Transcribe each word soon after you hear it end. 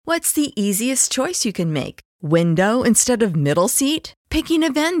What's the easiest choice you can make? Window instead of middle seat? Picking a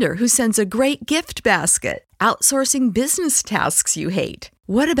vendor who sends a great gift basket? Outsourcing business tasks you hate?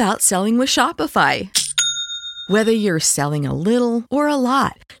 What about selling with Shopify? Whether you're selling a little or a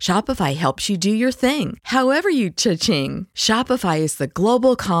lot, Shopify helps you do your thing, however you cha-ching. Shopify is the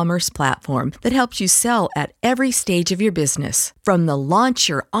global commerce platform that helps you sell at every stage of your business. From the launch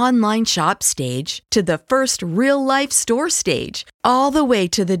your online shop stage to the first real-life store stage, all the way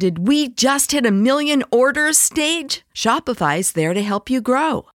to the did we just hit a million orders stage. Shopify's there to help you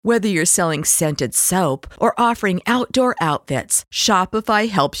grow. Whether you're selling scented soap or offering outdoor outfits, Shopify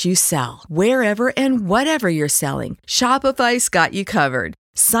helps you sell. Wherever and whatever you're selling, Shopify's got you covered.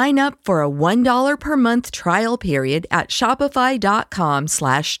 Sign up for a $1 per month trial period at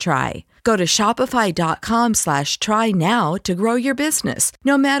shopify.com/try. Go to shopify.com/try now to grow your business,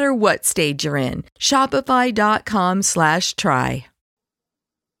 no matter what stage you're in. Shopify.com/try.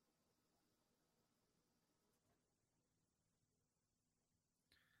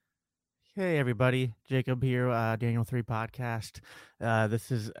 Hey everybody, Jacob here, Daniel 3 podcast.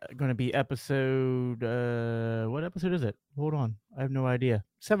 This is going to be episode, what episode is it? Hold on, I have no idea.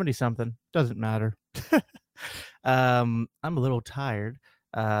 70 something, doesn't matter. I'm a little tired.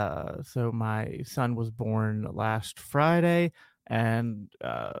 So my son was born last Friday, and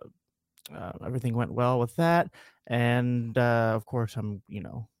everything went well with that. And of course, I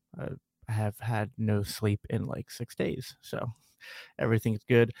have had no sleep in like 6 days, so everything's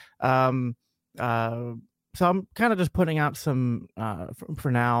good. So I'm kind of just putting out some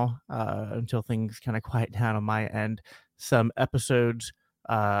for now until things kind of quiet down on my end. Some episodes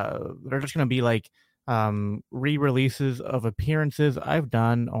that are just going to be like re-releases of appearances I've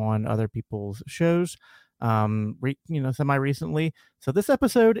done on other people's shows, semi recently. So this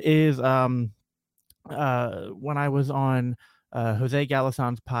episode is when I was on Jose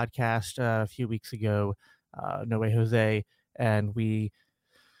Galison's podcast a few weeks ago, No Way Jose, and we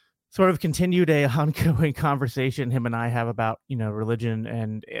sort of continued a ongoing conversation him and I have about, religion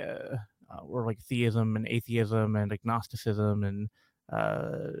and or like theism and atheism and agnosticism and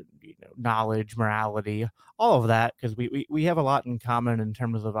knowledge, morality, all of that, because we have a lot in common in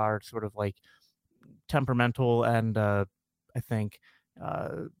terms of our sort of like temperamental and I think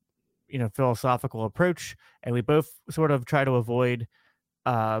philosophical approach, and we both sort of try to avoid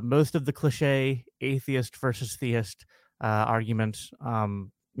most of the cliche atheist versus theist arguments,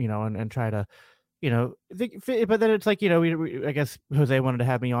 and try to, but then it's like, I guess Jose wanted to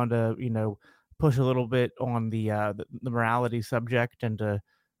have me on to, push a little bit on the morality subject and to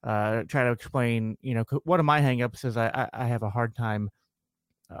try to explain, one of my hangups is I have a hard time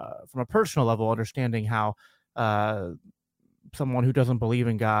from a personal level understanding how someone who doesn't believe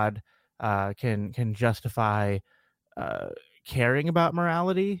in God can justify caring about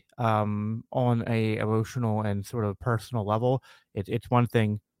morality on a emotional and sort of personal level. It's one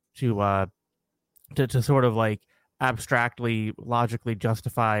thing to sort of like abstractly, logically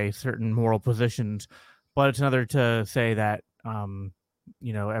justify certain moral positions, but it's another to say that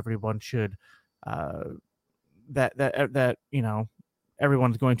everyone should that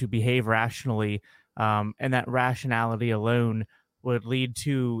everyone's going to behave rationally, and that rationality alone would lead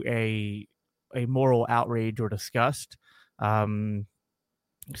to a moral outrage or disgust. So,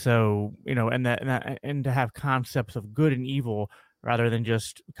 and to have concepts of good and evil rather than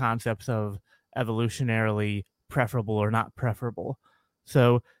just concepts of evolutionarily preferable or not preferable.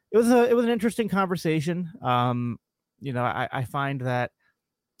 So it was an interesting conversation. I find that,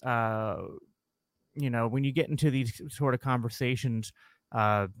 when you get into these sort of conversations,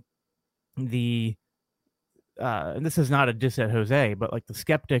 and this is not a diss at Jose, but like the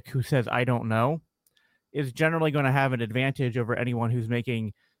skeptic who says, I don't know, is generally going to have an advantage over anyone who's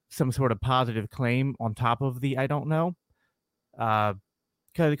making some sort of positive claim on top of the I don't know.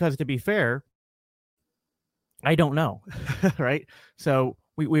 Because to be fair, I don't know, right? So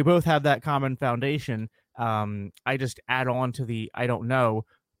we both have that common foundation. I just add on to the I don't know,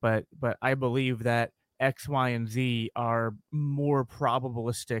 but I believe that X, Y, and Z are more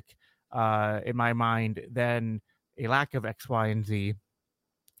probabilistic in my mind than a lack of X, Y, and Z.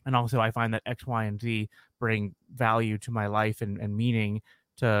 And also, I find that X, Y, and Z bring value to my life and meaning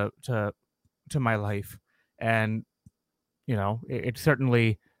to my life. And it's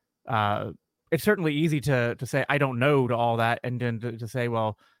certainly easy to say I don't know to all that, and then to say,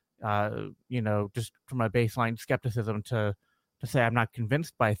 well, just from a baseline skepticism to say I'm not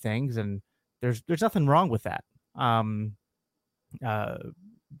convinced by things, and there's nothing wrong with that.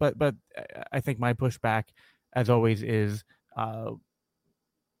 But I think my pushback, as always, is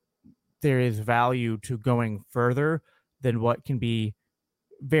there is value to going further than what can be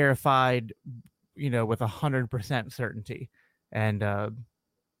verified, with 100% certainty. And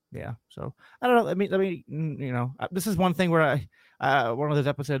yeah, so I don't know. Let me, this is one thing where one of those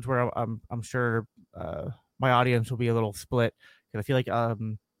episodes where I'm sure my audience will be a little split, because I feel like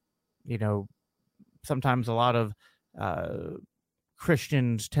sometimes a lot of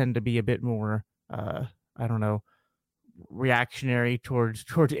Christians tend to be a bit more I don't know, reactionary towards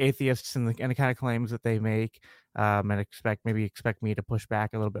atheists and the kind of claims that they make, and expect me to push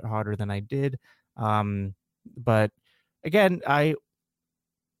back a little bit harder than I did. But again, I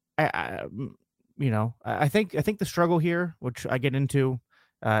think the struggle here, which I get into,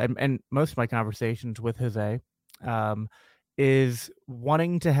 and most of my conversations with Jose, is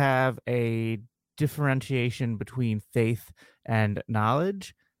wanting to have a differentiation between faith and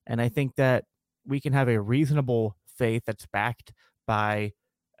knowledge. And I think that we can have a reasonable faith that's backed by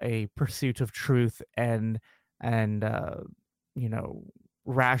a pursuit of truth and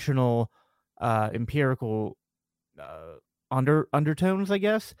rational, empirical undertones, I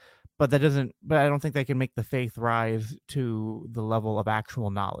guess. But I don't think they can make the faith rise to the level of actual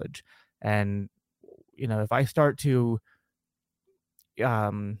knowledge. And if I start to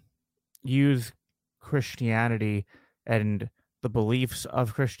use Christianity and the beliefs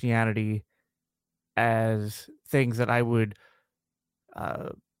of Christianity as things that I would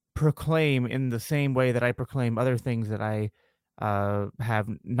proclaim in the same way that I proclaim other things that I have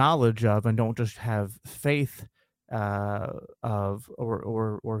knowledge of, and don't just have faith of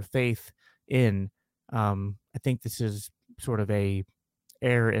or faith in, I think this is sort of a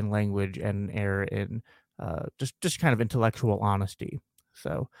error in language and error in just kind of intellectual honesty.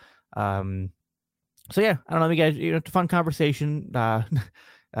 So yeah, I don't know, you guys, it's a fun conversation.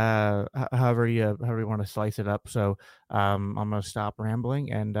 However you want to slice it up. So I'm gonna stop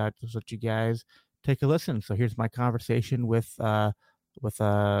rambling and just let you guys take a listen. So here's my conversation with Jose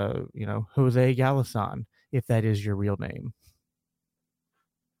Galison, if that is your real name.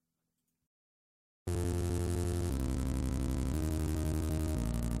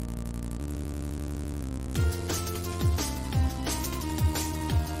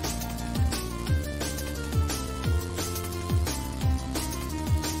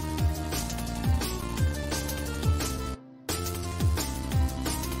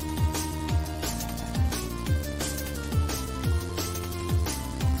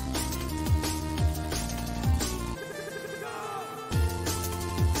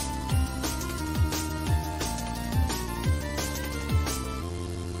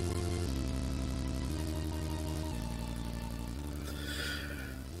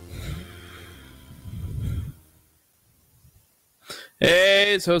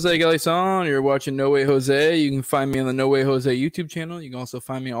 Hey, it's Jose Galison. You're watching No Way Jose. You can find me on the No Way Jose YouTube channel. You can also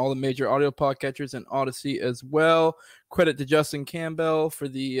find me on all the major audio podcatchers and Odyssey as well. Credit to Justin Campbell for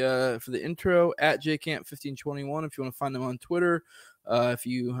the intro, at jcamp1521 if you want to find him on Twitter. If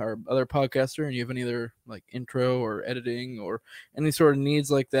you are other podcaster and you have any other like intro or editing or any sort of needs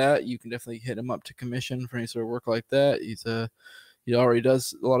like that, you can definitely hit him up to commission for any sort of work like that. He already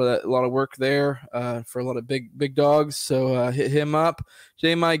does a lot of work there for a lot of big dogs. So hit him up.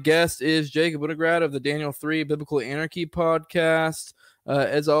 Today, my guest is Jacob Winograd of the Daniel 3 Biblical Anarchy podcast.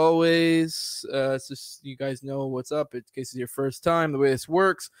 As always, it's just you guys know what's up. In case it's your first time, the way this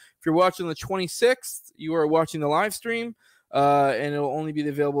works. If you're watching the 26th, you are watching the live stream, and it will only be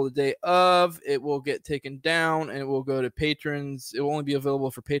available the day of. It will get taken down, and it will go to patrons. It will only be available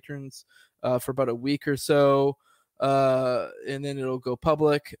for patrons for about a week or so. And then it'll go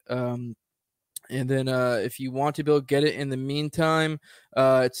public. And then if you want to be able to get it in the meantime,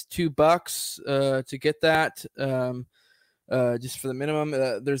 it's $2 to get that, just for the minimum.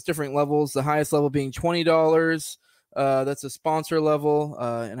 There's different levels, the highest level being $20. That's a sponsor level.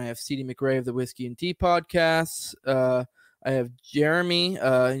 And I have C.D. McRae of the Whiskey and Tea podcasts. I have Jeremy,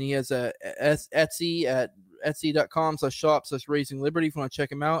 and he has a Etsy at etsy.com/shop/raising liberty if you want to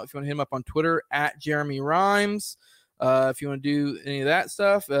check him out. If you want to hit him up on Twitter at Jeremy Rhymes. If you want to do any of that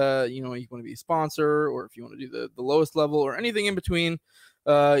stuff, you want to be a sponsor, or if you want to do the lowest level or anything in between,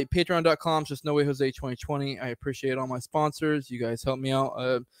 patreon.com, just No Way Jose 2020. I appreciate all my sponsors. You guys help me out.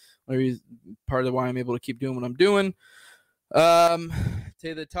 Part of why I'm able to keep doing what I'm doing.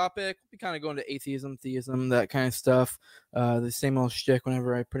 Today the topic, we kind of go into atheism, theism, that kind of stuff. The same old shtick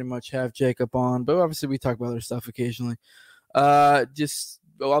whenever I pretty much have Jacob on, but obviously we talk about other stuff occasionally.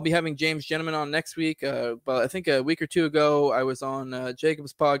 I'll be having James Gentleman on next week. But I think a week or two ago, I was on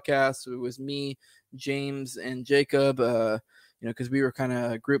Jacob's podcast. It was me, James, and Jacob, because we were kind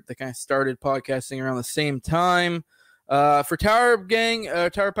of a group that kind of started podcasting around the same time. For Tower Gang,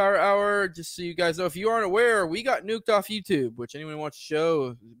 Tower Power Hour, just so you guys know, if you aren't aware, we got nuked off YouTube, which anyone who watched the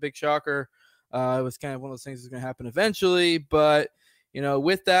show, big shocker. It was kind of one of those things that's going to happen eventually, but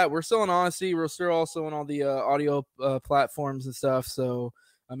with that, we're still on Odyssey. We're still also on all the audio platforms and stuff. So,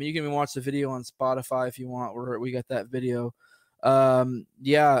 I mean, you can even watch the video on Spotify if you want. We got that video.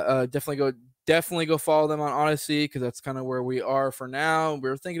 Definitely go follow them on Odyssey, because that's kind of where we are for now.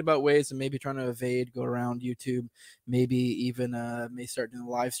 We're thinking about ways and maybe trying to evade, go around YouTube, maybe even may start doing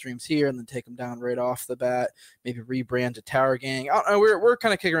live streams here and then take them down right off the bat. Maybe rebrand to Tower Gang. I don't know, we're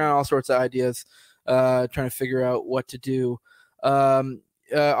kind of kicking around all sorts of ideas, trying to figure out what to do.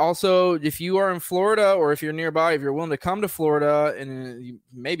 Also, if you are in Florida, or if you're nearby, if you're willing to come to Florida, and you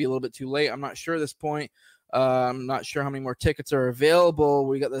may be a little bit too late, I'm not sure at this point. I'm not sure how many more tickets are available.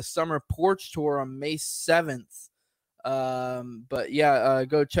 We got the Summer Porch Tour on May 7th. But yeah,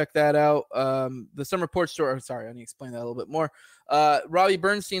 go check that out. The Summer Porch Tour. Sorry, I need to explain that a little bit more. Robbie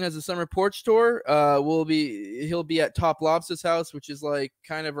Bernstein has a Summer Porch Tour. He'll be at Top Lobster's house, which is like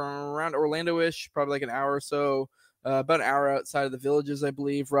kind of around Orlando-ish, probably like an hour or so, about an hour outside of the Villages, I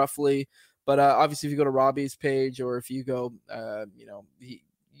believe, roughly. But obviously, if you go to Robbie's page, or if you go,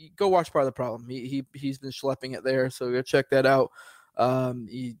 you go watch Part of the Problem. He's been schlepping it there, so go check that out.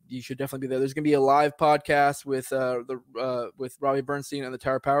 You should definitely be there. There's gonna be a live podcast with with Robbie Bernstein and the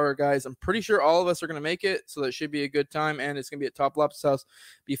Tower Power guys. I'm pretty sure all of us are gonna make it, so that should be a good time. And it's gonna be at Top Lobster's house.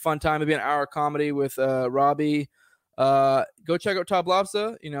 Be a fun time. It'll be an hour comedy with Robbie. Go check out Top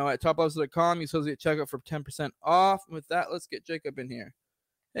Lobster. At toplobster.com. You supposed to get checkout for 10% off. With that, let's get Jacob in here.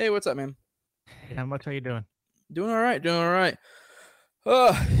 Hey, what's up, man? Hey, how much are you doing? Doing all right.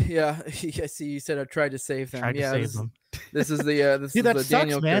 Oh yeah, I see. You said I tried to save them. This is the this Dude, is that the sucks,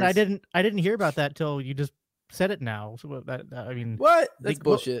 Daniel man. curse. I didn't hear about that till you just said it now. So I mean, What? That's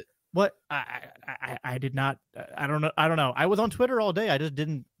bullshit. What? I did not. I don't know. I was on Twitter all day. I just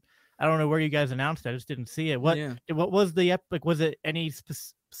didn't. I don't know where you guys announced it. I just didn't see it. What was the like? Was it any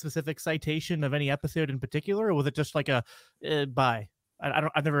specific citation of any episode in particular, or was it just like a bye?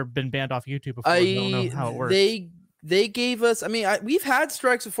 I've never been banned off YouTube before. I don't know how it works. They gave us, we've had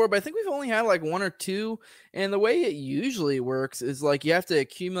strikes before, but I think we've only had like one or two. And the way it usually works is like you have to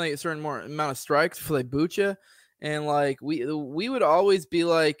accumulate a certain amount of strikes before they boot you. And like we would always be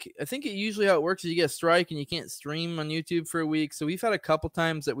like, I think usually how it works is you get a strike and you can't stream on YouTube for a week. So we've had a couple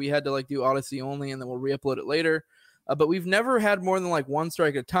times that we had to like do Odyssey only, and then we'll re-upload it later. But we've never had more than like one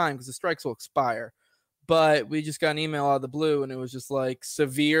strike at a time, because the strikes will expire. But we just got an email out of the blue, and it was just like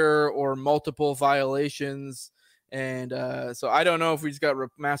severe or multiple violations. And so I don't know if we just got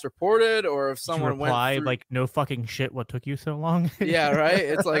mass reported, or if someone went through... like, no fucking shit, what took you so long? Yeah, right.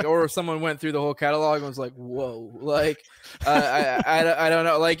 It's like, or if someone went through the whole catalog and was like, whoa, like I don't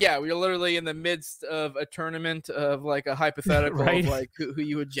know. Like, yeah, we're literally in the midst of a tournament of like a hypothetical right? Of like who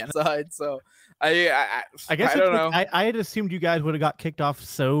you would genocide. So I guess I don't know. I had assumed you guys would have got kicked off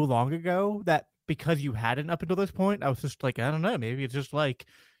so long ago that because you hadn't up until this point, I was just like, I don't know, maybe it's just like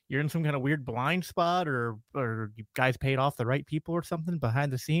you're in some kind of weird blind spot, or you guys paid off the right people or something behind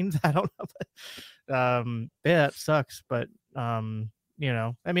the scenes. I don't know. But, yeah, it sucks. But,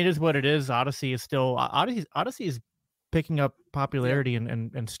 it is what it is. Odyssey is still Odyssey is picking up popularity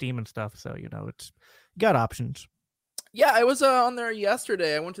and Steam and stuff. So, it's got options. Yeah, I was on there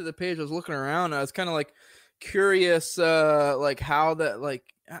yesterday. I went to the page. I was looking around. I was kind of like curious, like how that, like,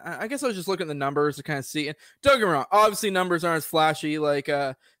 I guess I was just looking at the numbers to kind of see. And don't get me wrong, obviously numbers aren't as flashy. Like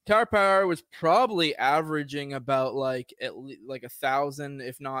Tower Power was probably averaging about like at least like 1,000,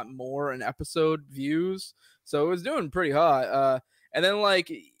 if not more, an episode views. So it was doing pretty hot. And then like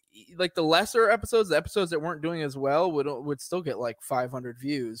the lesser episodes, the episodes that weren't doing as well would still get like 500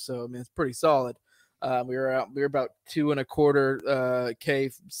 views. So I mean, it's pretty solid. We were about 2.25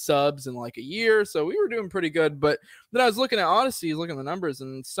 K subs in like a year, so we were doing pretty good. But then I was looking at Odyssey, looking at the numbers,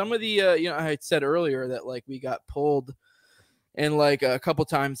 and some of the I had said earlier that like we got pulled in like a couple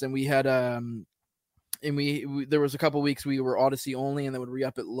times, and we had and we there was a couple weeks we were Odyssey only, and then would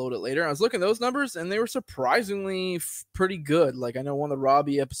re-up it, load it later. I was looking at those numbers, and they were surprisingly pretty good. Like I know one of the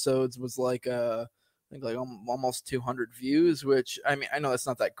Robbie episodes was like I think like almost 200 views, which I mean, I know that's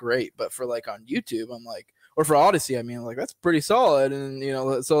not that great, but for like on YouTube, I'm like, or for Odyssey, I mean, like that's pretty solid.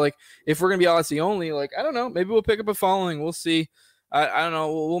 And so like if we're gonna be Odyssey only, like I don't know, maybe we'll pick up a following. We'll see. I don't know.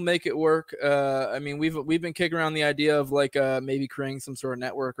 We'll make it work. I mean, we've been kicking around the idea of like maybe creating some sort of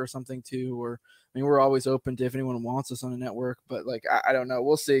network or something too. Or I mean, we're always open to if anyone wants us on a network, but like I don't know.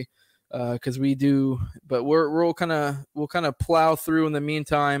 We'll see. Because we do, but we'll kind of plow through in the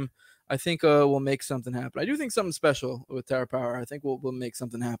meantime. I think we'll make something happen. I do think something special with Tower Power. I think we'll make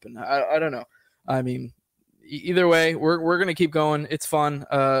something happen. I don't know. I mean, either way, we're gonna keep going. It's fun.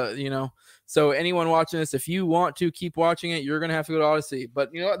 So anyone watching this, if you want to keep watching it, you're gonna have to go to Odyssey.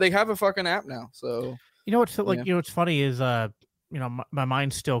 But you know what? They have a fucking app now. So what's what's funny is my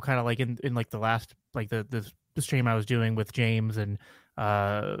mind's still kind of like in like the last like the stream I was doing with James and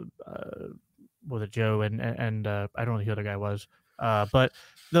was it Joe and I don't know who the other guy was. But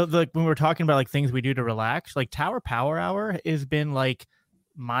the when we were talking about like things we do to relax, like Tower Power Hour has been like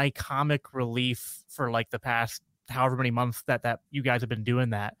my comic relief for like the past however many months that you guys have been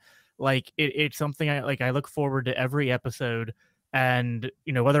doing that. Like it's something I look forward to every episode, and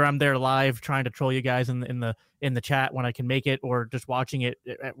whether I'm there live trying to troll you guys in the chat when I can make it, or just watching it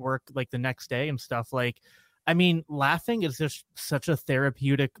at work like the next day and stuff. Like, I mean, laughing is just such a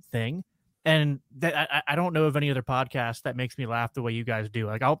therapeutic thing. And that I don't know of any other podcast that makes me laugh the way you guys do.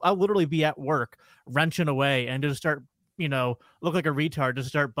 Like I'll literally be at work wrenching away and just start, look like a retard, just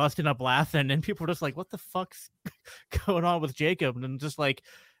start busting up laughing, and people are just like, "What the fuck's going on with Jacob?" And just like,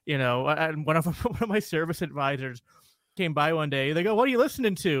 and one of my service advisors came by one day. They go, "What are you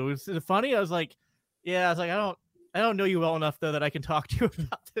listening to? Is it funny?" I was like, "Yeah." I was like, I don't know you well enough though that I can talk to you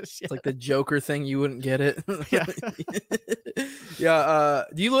about this yet. It's like the Joker thing. You wouldn't get it. Yeah. Yeah.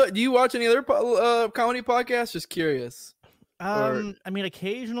 Do you watch any other comedy podcasts? Just curious. I mean,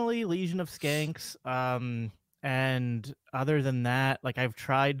 occasionally Legion of Skanks. And other than that, like I've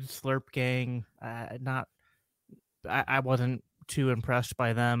tried Slurp Gang. I wasn't too impressed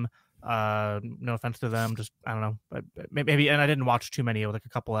by them. No offense to them, just I don't know, but maybe, and I didn't watch too many, like a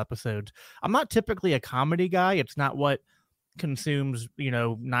couple episodes. I'm not typically a comedy guy. It's not what consumes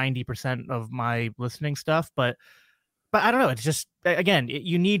 90% of my listening stuff, but I don't know. It's just, again,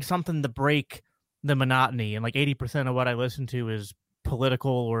 you need something to break the monotony, and like 80% of what I listen to is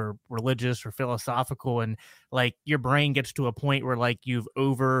political or religious or philosophical, and like your brain gets to a point where like you've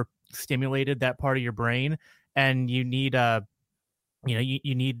overstimulated that part of your brain, and you need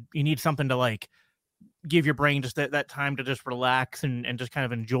you need something to like give your brain just that time to just relax and just kind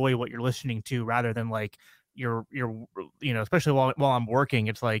of enjoy what you're listening to, rather than like you're especially while I'm working.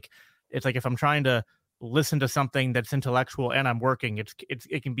 It's like if I'm trying to listen to something that's intellectual and I'm working,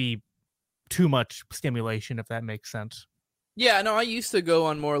 it can be too much stimulation, if that makes sense. Yeah, no, I used to go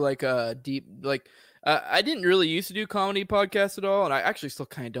on more like a deep, like I didn't really used to do comedy podcasts at all, and I actually still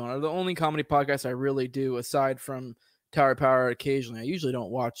kind of don't. The only comedy podcast I really do, aside from Tower Power, occasionally, I usually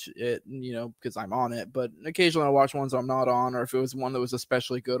don't watch it, because I'm on it, but occasionally I'll watch ones I'm not on, or if it was one that was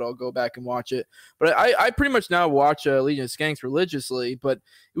especially good, I'll go back and watch it. But I pretty much now watch Legion of Skanks religiously, but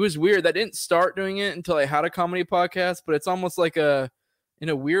it was weird. I didn't start doing it until I had a comedy podcast, but it's almost like in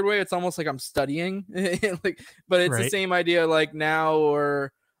a weird way, it's almost like I'm studying, but it's right. The same idea. Like now,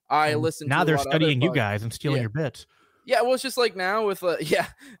 or I listen now to they're studying you guys and stealing your bits. Yeah, well, it's just like now with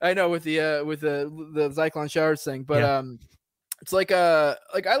I know with the Zyklon Showers thing, but it's like I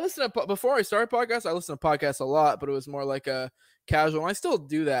listen to, before I started podcasts, I listened to podcasts a lot, but it was more like a casual. And I still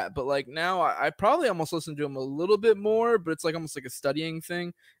do that, but like now I probably almost listen to them a little bit more, but it's like almost like a studying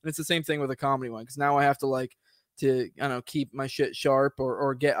thing, and it's the same thing with a comedy one, because now I have to keep my shit sharp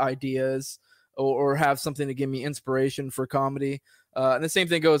or get ideas or have something to give me inspiration for comedy. And the same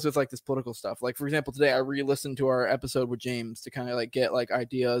thing goes with like this political stuff. Like, for example, today I re-listened to our episode with James to kind of like get like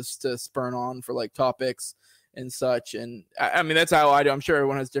ideas to spurn on for like topics and such. And I mean, that's how I do. I'm sure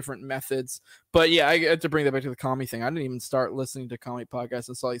everyone has different methods, but yeah, I get to bring that back to the comedy thing. I didn't even start listening to comedy podcasts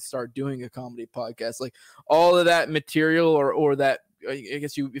until I start doing a comedy podcast. Like all of that material or that, I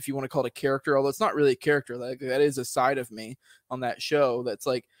guess if you want to call it a character, although it's not really a character, like that is a side of me on that show.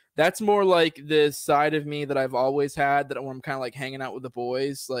 That's more like this side of me that I've always had, that when I'm kind of like hanging out with the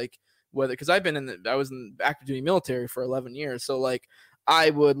boys, like because I was in active duty military for 11 years. So like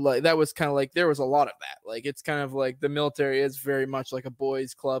I would like, that was kind of like, there was a lot of that. Like, it's kind of like the military is very much like a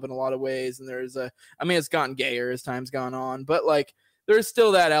boys club in a lot of ways. And it's gotten gayer as time's gone on, but like, there's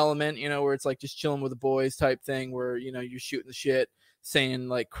still that element, where it's like just chilling with the boys type thing where, you're shooting the shit, saying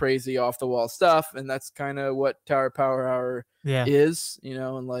like crazy off the wall stuff. And that's kind of what Tower Power Hour is,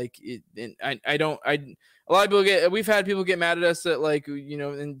 and like a lot of people we've had people get mad at us that like,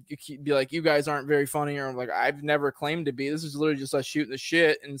 and be like, you guys aren't very funny, or I'm like, I've never claimed to be. This is literally just us shooting the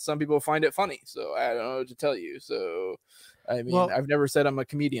shit, and some people find it funny, so I don't know what to tell you. So I mean, I've never said I'm a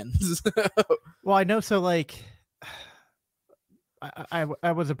comedian. Well, I know, so like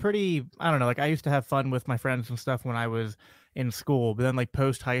I was a pretty, I don't know, like I used to have fun with my friends and stuff when I was in school, but then like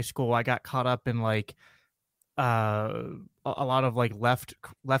post high school, I got caught up in like a lot of like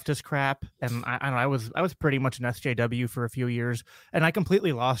leftist crap, and I don't know, I was pretty much an SJW for a few years, and I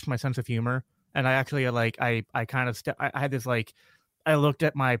completely lost my sense of humor. And I actually like I kind of I had this like I looked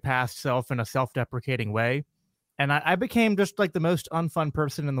at my past self in a self-deprecating way, and I became just like the most unfun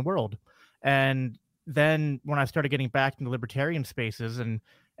person in the world. And then when I started getting back into libertarian spaces and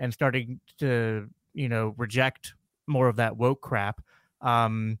starting to, you know, reject more of that woke crap,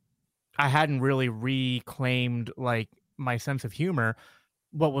 I hadn't really reclaimed like my sense of humor.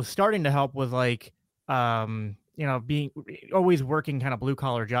 What was starting to help was like, you know, being always working kind of blue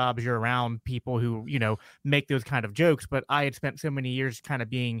collar jobs. You're around people who, you know, make those kind of jokes, but I had spent so many years kind of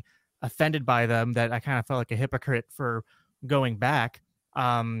being offended by them that I kind of felt like a hypocrite for going back.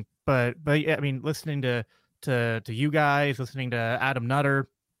 But yeah, I mean, listening to you guys, listening to Adam Nutter,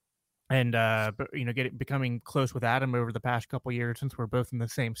 and you know, becoming close with Adam over the past couple years since we're both in the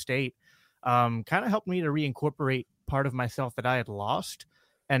same state, kind of helped me to reincorporate part of myself that I had lost,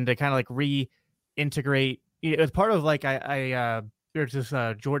 and to kind of like reintegrate. It was part of like there's this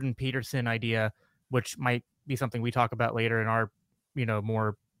Jordan Peterson idea, which might be something we talk about later in our, you know,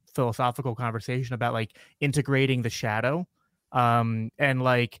 more philosophical conversation about like integrating the shadow, and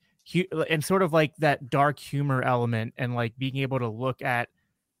like and sort of like that dark humor element, and like being able to look at,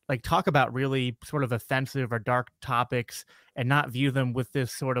 like, talk about really sort of offensive or dark topics and not view them with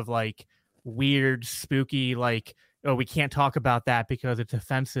this sort of like weird, spooky, like, oh, we can't talk about that because it's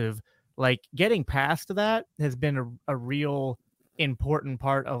offensive. Like, getting past that has been a real important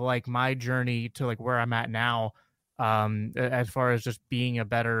part of like my journey to like where I'm at now, as far as just being a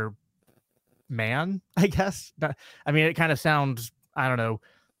better man, I guess. I mean, it kind of sounds, I don't know.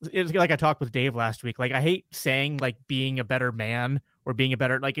 It's like I talked with Dave last week. Like, I hate saying like being a better man or being a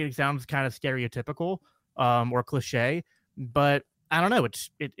better, like, it sounds kind of stereotypical, or cliche, but I don't know.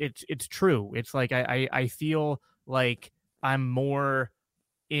 It's true. It's like, I feel like I'm more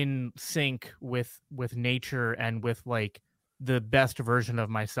in sync with nature and with like the best version of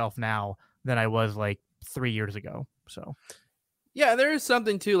myself now than I was like 3 years ago. So Yeah, there is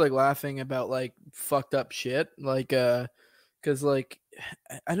something too, like laughing about like fucked up shit, like because like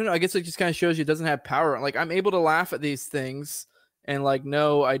I don't know, I guess it just kind of shows you it doesn't have power. Like, I'm able to laugh at these things, and like,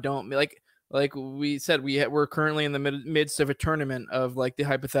 no, I don't, like we said, we're currently in the midst of a tournament of like the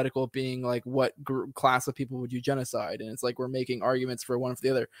hypothetical being like what class of people would do genocide, and it's like we're making arguments for one for the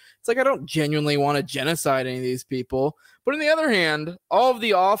other. It's like I don't genuinely want to genocide any of these people, but on the other hand, all of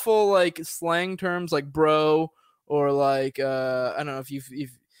the awful like slang terms like bro, or like I don't know if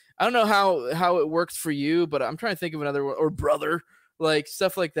you've I don't know how it works for you, but I'm trying to think of another one, or brother, like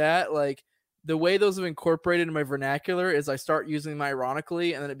stuff like that. Like, the way those have incorporated in my vernacular is I start using them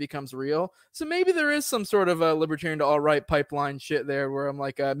ironically, and then it becomes real. So maybe there is some sort of a libertarian to alt-right pipeline shit there where I'm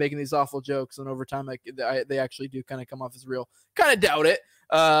like making these awful jokes, and over time they actually do kind of come off as real. Kind of doubt it,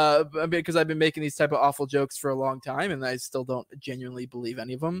 because I've been making these type of awful jokes for a long time, and I still don't genuinely believe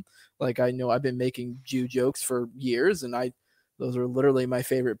any of them. Like, I know I've been making Jew jokes for years, and those are literally my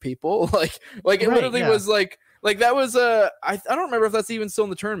favorite people. like it right, literally yeah. Was like that was I don't remember if that's even still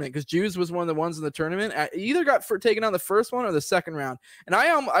in the tournament, because Jews was one of the ones in the tournament. I either got taken out the first one or the second round, and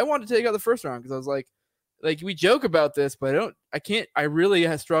I wanted to take out the first round because I was like we joke about this, but I really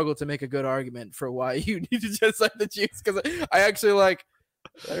have struggled to make a good argument for why you need to just like the Jews, because I actually like,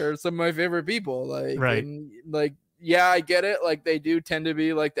 they're some of my favorite people, like, right. And like, yeah, I get it, like they do tend to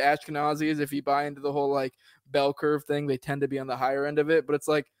be like the Ashkenazis. If you buy into the whole like bell curve thing, they tend to be on the higher end of it, but it's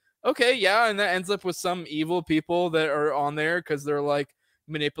like, okay, yeah, and that ends up with some evil people that are on there because they're like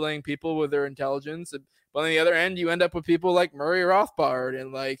manipulating people with their intelligence. But on the other end, you end up with people like Murray Rothbard,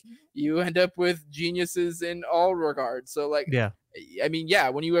 and like you end up with geniuses in all regards. So like, yeah, I mean, yeah,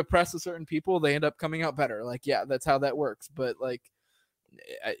 when you oppress a certain people, they end up coming out better. Like, yeah, that's how that works. But like,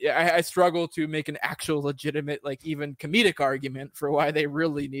 I struggle to make an actual legitimate, like even comedic argument for why they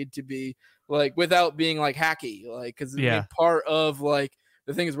really need to be like, without being like hacky, like, because yeah, part of like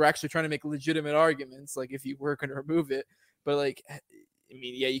the thing is we're actually trying to make legitimate arguments, like if you were going to remove it. But like, I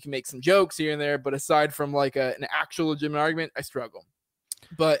mean, yeah, you can make some jokes here and there, but aside from like an actual legitimate argument, I struggle.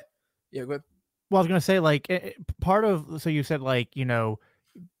 But yeah, go ahead. Well, I was going to say, like, part of, so you said like, you know,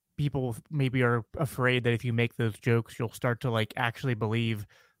 people maybe are afraid that if you make those jokes, you'll start to like actually believe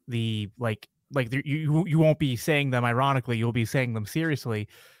the like you won't be saying them ironically, you'll be saying them seriously.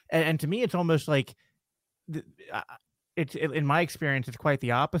 And to me, it's almost like in my experience, it's quite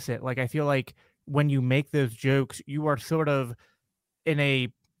the opposite. Like, I feel like when you make those jokes, you are sort of in a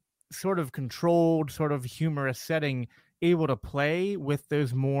sort of controlled, sort of humorous setting, able to play with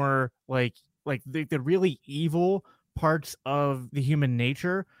those more like the really evil parts of the human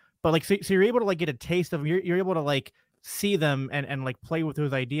nature. But like, so you're able to like get a taste of them. You're able to like see them and like play with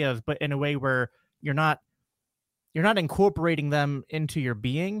those ideas, but in a way where you're not incorporating them into your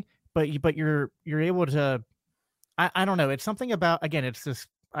being, but you're able to I don't know. It's something about, again, it's this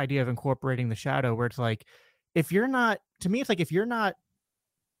idea of incorporating the shadow where it's like, if you're not, to me, it's like if you're not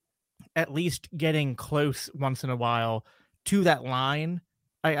at least getting close once in a while to that line,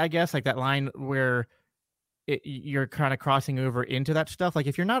 I guess, like that line where you're kind of crossing over into that stuff. Like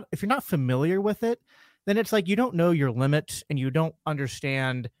if you're not familiar with it, then it's like you don't know your limits and you don't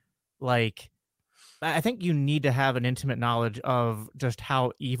understand. Like, I think you need to have an intimate knowledge of just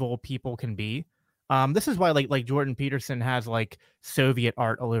how evil people can be. This is why like Jordan Peterson has like Soviet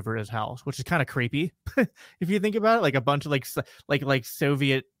art all over his house, which is kind of creepy if you think about it. Like a bunch of like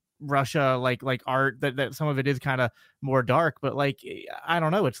Soviet Russia like art that some of it is kind of more dark, but like I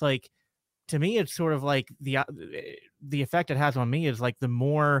don't know. It's like, to me, it's sort of like the effect it has on me is like the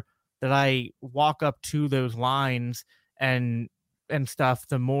more that I walk up to those lines and stuff,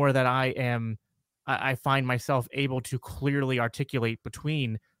 the more that I find myself able to clearly articulate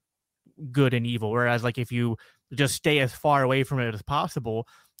between good and evil. Whereas like if you just stay as far away from it as possible,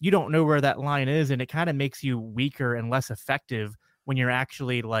 you don't know where that line is, and it kind of makes you weaker and less effective when you're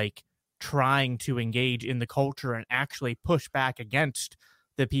actually like trying to engage in the culture and actually push back against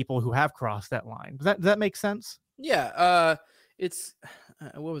the people who have crossed that line. Does that make sense? Yeah. It's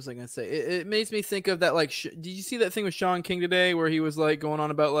what was I gonna say? It makes me think of that. Like, did you see that thing with Sean King today, where he was like going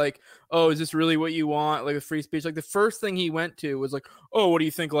on about like, oh, is this really what you want? Like with free speech. Like the first thing he went to was like, oh, what do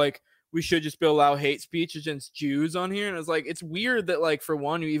you think? Like we should just allow hate speech against Jews on here. And it's like, it's weird that like for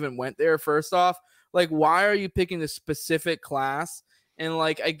one, you even went there. First off, like why are you picking this specific class? And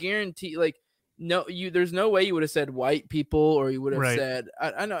like I guarantee, like no, there's no way you would have said white people, or you would have said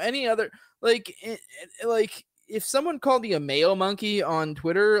I know any other like like. If someone called me a mayo monkey on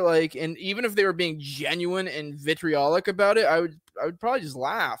Twitter, like, and even if they were being genuine and vitriolic about it, I would probably just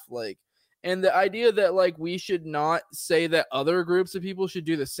laugh. Like, and the idea that like we should not say that other groups of people should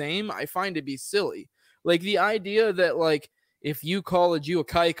do the same, I find to be silly. Like the idea that like if you call a Jew a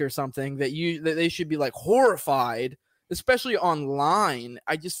kike or something, that they should be like horrified, especially online.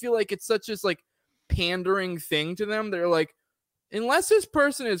 I just feel like it's such as like pandering thing to them. They're like, unless this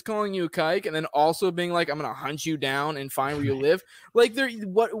person is calling you a kike and then also being like, I'm gonna hunt you down and find where you live, like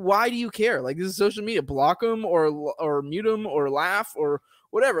why do you care? Like this is social media. Block them or mute them or laugh or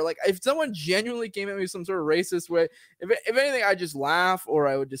whatever. Like if someone genuinely came at me some sort of racist way, if anything, I just laugh or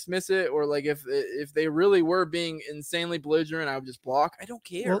I would dismiss it, or like if they really were being insanely belligerent, I would just block. I don't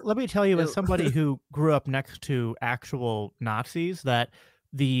care. Well, let me tell you, as somebody who grew up next to actual Nazis, that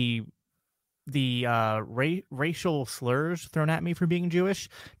the racial slurs thrown at me for being Jewish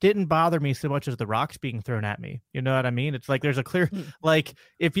didn't bother me so much as the rocks being thrown at me. You know what I mean? It's like there's a clear like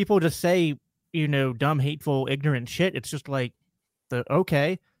if people just say, you know, dumb, hateful, ignorant shit, it's just like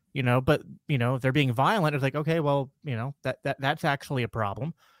okay, you know, but you know, they're being violent. It's like, okay, well, you know, that's actually a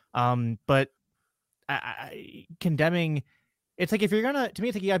problem. But I condemning, it's like if you're gonna, to me,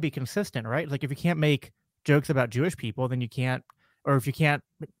 it's like you gotta be consistent, right? Like if you can't make jokes about Jewish people, then you can't, or if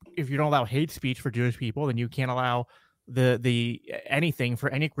you don't allow hate speech for Jewish people, then you can't allow the anything for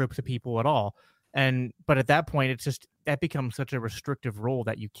any groups of people at all. But at that point, it's just, that becomes such a restrictive rule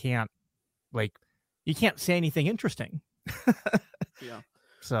that you can't say anything interesting. Yeah.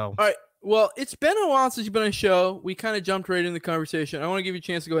 So. All right. Well, it's been a while since you've been on a show. We kind of jumped right in the conversation. I want to give you a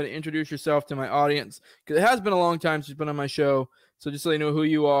chance to go ahead and introduce yourself to my audience, because it has been a long time since you've been on my show. So just so they know who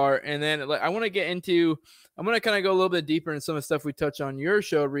you are. And then I want to get into, I'm going to kind of go a little bit deeper into some of the stuff we touched on your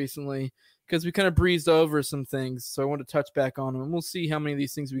show recently, because we kind of breezed over some things. So I want to touch back on them, and we'll see how many of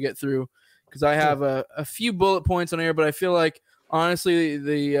these things we get through, because I have a few bullet points on here, but I feel like honestly,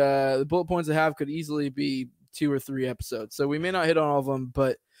 the bullet points I have could easily be 2 or 3 episodes. So we may not hit on all of them,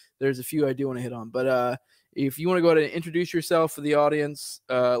 but there's a few I do want to hit on. But if you want to go ahead and introduce yourself for the audience,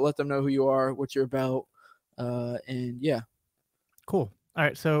 let them know who you are, what you're about, and yeah. Cool. All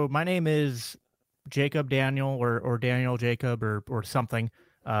right. So my name is Jacob Daniel, or Daniel Jacob, or something.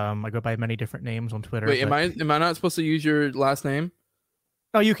 I go by many different names on Twitter. Wait, am I not supposed to use your last name?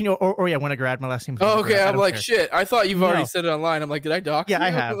 Oh, you can, or yeah, Winograd. My last name. Oh, okay. I'm like, shit. I thought you've already said it online. I'm like, did I dox you? Yeah, I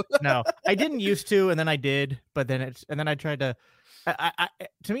have. No, I didn't used to, and then I did, but then I tried to.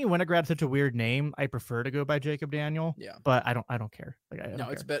 To me, Winograd's such a weird name. I prefer to go by Jacob Daniel. Yeah, but I don't care. Like, I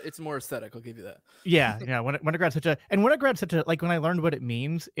don't care. It's more aesthetic. I'll give you that. Yeah. Winograd's such a like, when I learned what it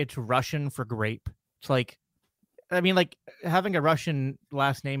means, it's Russian for grape. It's like, I mean, like having a Russian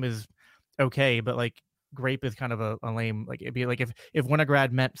last name is okay, but like grape is kind of a lame. Like it'd be like if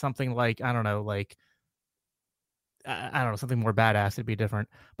Winograd meant something like, I don't know, like I don't know, something more badass, it'd be different.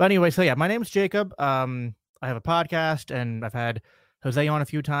 But anyway, so yeah, my name's Jacob. I have a podcast, and I've had Jose on a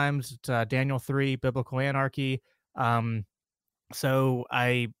few times. It's Daniel 3 Biblical Anarchy. So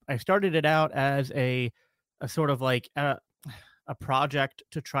I started it out as a a sort of like a project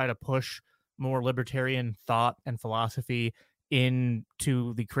to try to push more libertarian thought and philosophy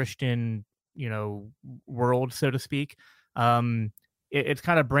into the Christian, world, so to speak. It's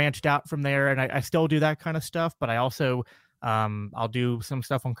kind of branched out from there, and I still do that kind of stuff, but I also I'll do some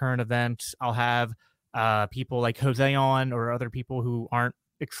stuff on current events. I'll have people like Jose on, or other people who aren't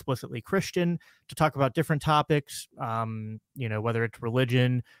explicitly Christian, to talk about different topics. Whether it's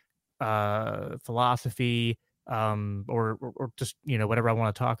religion, philosophy, or just whatever I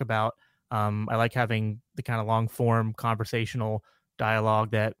want to talk about. I like having the kind of long form conversational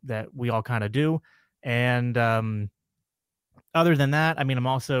dialogue that we all kind of do. And other than that, I mean, I'm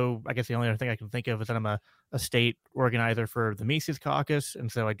also, I guess the only other thing I can think of is that I'm a state organizer for the Mises Caucus,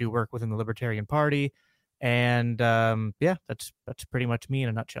 and so I do work within the Libertarian Party. And yeah, that's pretty much me in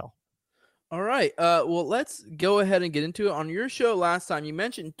a nutshell. All right. Well, let's go ahead and get into it. On your show last time, you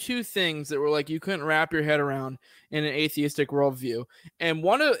mentioned two things that were like you couldn't wrap your head around in an atheistic worldview, and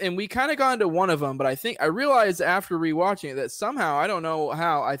we kind of got into one of them. But I realized after rewatching it that somehow, I don't know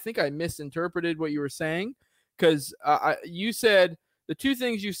how, I think I misinterpreted what you were saying, because you said the two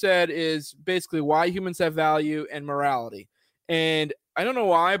things you said is basically why humans have value and morality, and I don't know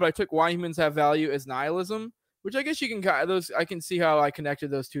why, but I took why humans have value as nihilism, which I guess you can I can see how I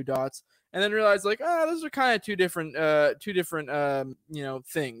connected those two dots. And then realized like, those are kind of two different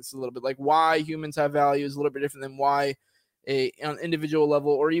things a little bit. Like why humans have value is a little bit different than why on an individual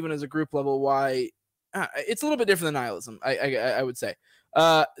level or even as a group level, why it's a little bit different than nihilism, I would say.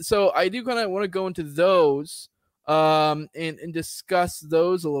 So I do kind of want to go into those and discuss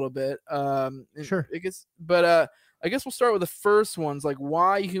those a little bit. Sure. I guess we'll start with the first ones, like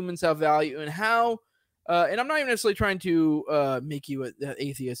why humans have value and how. And I'm not even necessarily trying to make you an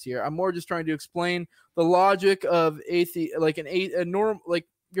atheist here. I'm more just trying to explain the logic of like a norm, like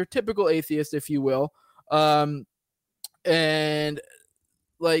your typical atheist, if you will. And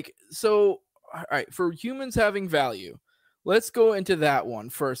like, so, all right, for humans having value, let's go into that one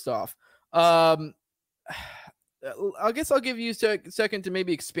first off. I guess I'll give you a second to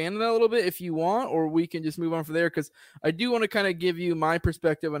maybe expand on that a little bit if you want, or we can just move on from there, because I do want to kind of give you my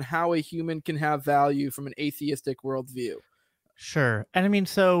perspective on how a human can have value from an atheistic worldview. Sure. And I mean,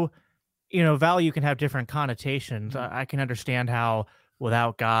 so, value can have different connotations. I can understand how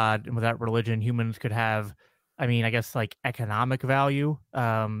without God and without religion, humans could have, I mean, I guess like economic value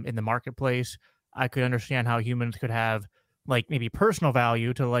in the marketplace. I could understand how humans could have like maybe personal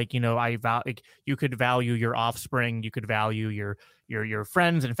value to like, you could value your offspring, you could value your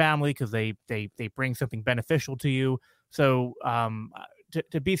friends and family because they bring something beneficial to you. So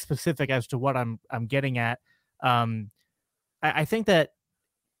to be specific as to what I'm getting at, I think that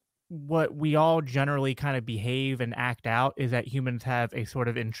what we all generally kind of behave and act out is that humans have a sort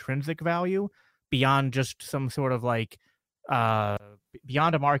of intrinsic value beyond just some sort of like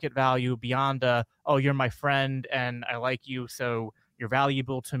beyond a market value, beyond oh, you're my friend and I like you, so you're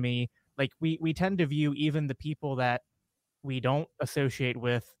valuable to me. Like we tend to view even the people that we don't associate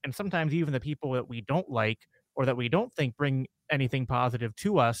with, and sometimes even the people that we don't like or that we don't think bring anything positive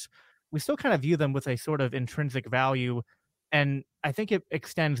to us, we still kind of view them with a sort of intrinsic value. And I think it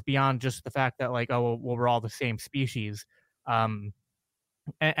extends beyond just the fact that like, oh, well, we're all the same species. And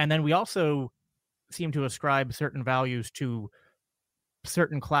then we also seem to ascribe certain values to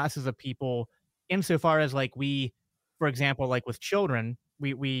certain classes of people insofar as like we, for example, like with children,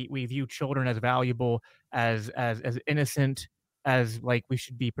 we view children as valuable, as innocent, as like we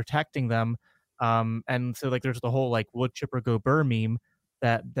should be protecting them. And so like there's the whole like wood chipper go burr meme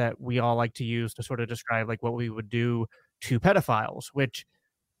that we all like to use to sort of describe like what we would do to pedophiles, which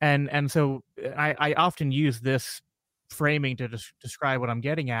and so I often use this framing to describe what I'm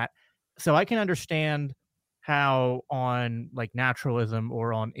getting at. So I can understand how on like naturalism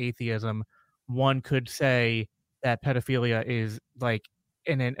or on atheism, one could say that pedophilia is like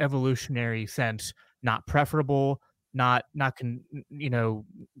in an evolutionary sense not preferable, not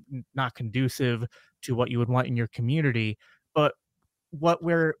conducive to what you would want in your community. But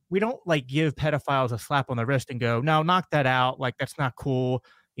we don't like give pedophiles a slap on the wrist and go, no, knock that out, like that's not cool.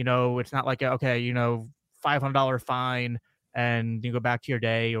 It's not like okay, $500 fine and you go back to your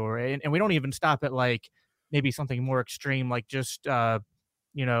day, and we don't even stop at like maybe something more extreme like just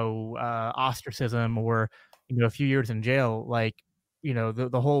ostracism or a few years in jail. Like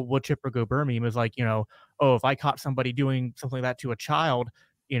the whole wood chipper go burr meme is like, oh, if I caught somebody doing something like that to a child,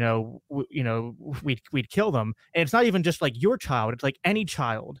 we'd kill them. And it's not even just like your child, it's like any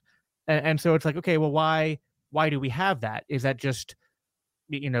child. And so it's like, okay, well, why do we have that? Is that just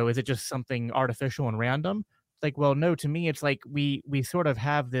is it just something artificial and random? It's like, well, no, to me it's like we sort of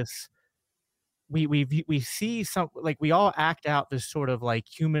have this we see some, like, we all act out this sort of like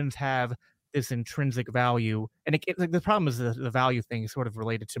humans have this intrinsic value, and like, the problem is the value thing is sort of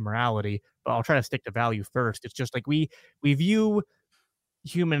related to morality, but I'll try to stick to value first. It's just like we view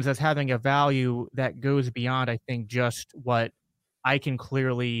humans as having a value that goes beyond, I think, just what I can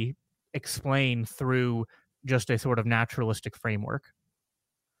clearly explain through just a sort of naturalistic framework.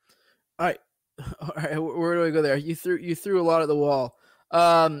 All right. All right, where do I go there? You threw a lot at the wall.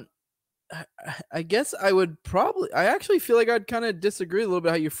 I guess I actually feel like I'd kind of disagree a little bit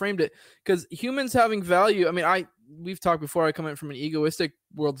how you framed it, because humans having value. I mean, we've talked before. I come in from an egoistic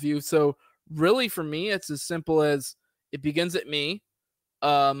worldview, so really for me, it's as simple as it begins at me.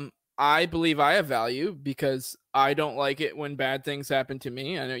 I believe I have value because I don't like it when bad things happen to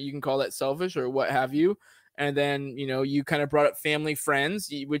me. I know you can call that selfish or what have you. And then, you kind of brought up family,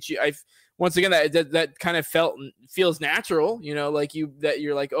 friends, which once again, that kind of feels natural, like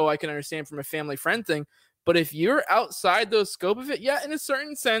you're like, oh, I can understand from a family friend thing. But if you're outside the scope of it, yeah, in a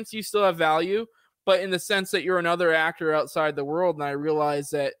certain sense, you still have value. But in the sense that you're another actor outside the world, and I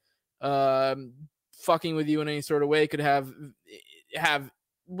realize that fucking with you in any sort of way could have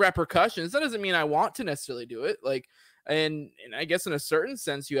repercussions. That doesn't mean I want to necessarily do it. Like, and I guess in a certain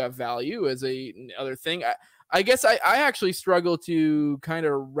sense, you have value as other thing. I guess I actually struggle to kind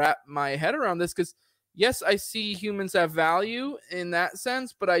of wrap my head around this, because yes, I see humans have value in that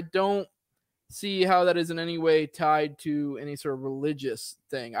sense, but I don't see how that is in any way tied to any sort of religious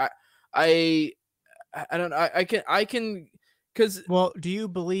thing. I don't know. I can, because, well, do you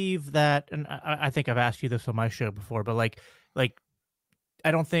believe that? And I think I've asked you this on my show before, but like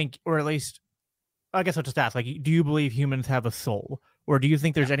I don't think, or at least I guess I'll just ask, like, do you believe humans have a soul, or do you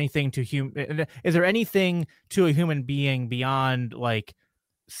think there's anything to is there anything to a human being beyond like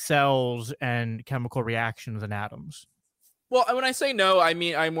cells and chemical reactions and atoms? Well, when I say no, I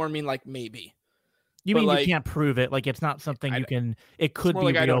more mean like maybe. You mean you can't prove it? Like, it's not something you can. It could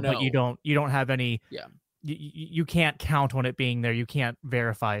be real, but you don't have any. Yeah. You can't count on it being there. You can't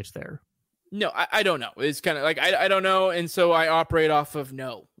verify it's there. No, I don't know. It's kind of like I don't know, and so I operate off of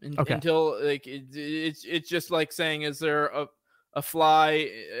no until like it's just like saying, is there a fly,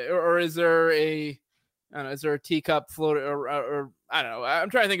 or is there I don't know, is there a teacup float, or I don't know. I'm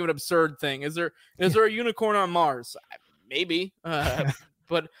trying to think of an absurd thing. Is there a unicorn on Mars? Maybe,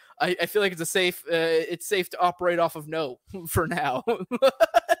 but I feel like it's safe to operate off of no for now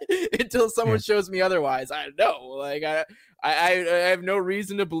until someone shows me otherwise. I don't know. Like I have no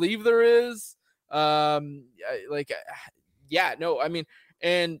reason to believe there is. Yeah, no. I mean,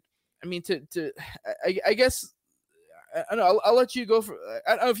 I guess I don't know. I'll let you go for.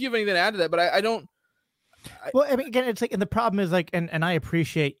 I don't know if you have anything to add to that, but I don't. Well, I mean, again, it's like, and the problem is like, and I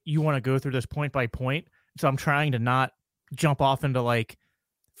appreciate you want to go through this point by point, so I'm trying to not jump off into like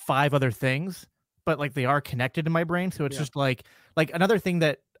 5 other things, but like they are connected in my brain. So it's just like another thing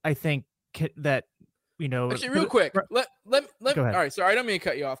that I think that, actually, real quick, let all right. Sorry, I don't mean to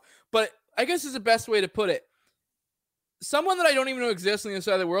cut you off, but I guess is the best way to put it. Someone that I don't even know exists on the other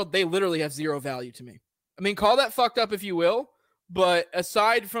side of the world, they literally have zero value to me. I mean, call that fucked up if you will, but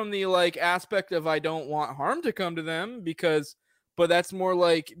aside from the like aspect of I don't want harm to come to them, but that's more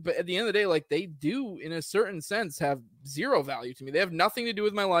like, but at the end of the day, like they do in a certain sense have zero value to me. They have nothing to do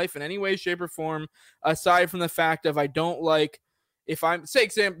with my life in any way, shape, or form, aside from the fact of I don't like, if I'm say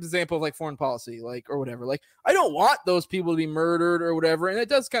example of like foreign policy, like, or whatever, like I don't want those people to be murdered or whatever. And it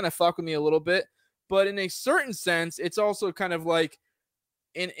does kind of fuck with me a little bit, but in a certain sense, it's also kind of like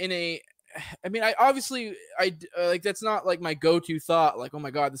I mean, I obviously, like, that's not like my go-to thought, like, oh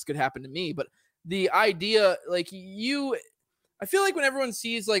my God, this could happen to me. But the idea, like I feel like when everyone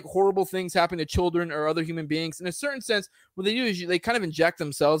sees like horrible things happen to children or other human beings, in a certain sense, what they do is they kind of inject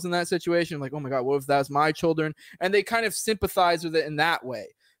themselves in that situation. Like, oh my God, what if that was my children? And they kind of sympathize with it in that way.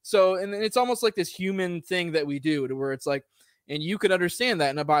 So, and it's almost like this human thing that we do, to where it's like, and you could understand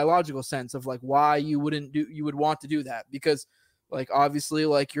that in a biological sense of like why you would want to do that, because like obviously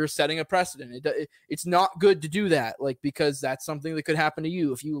like you're setting a precedent. It's not good to do that, like, because that's something that could happen to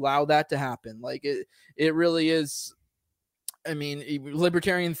you if you allow that to happen. Like it really is. I mean,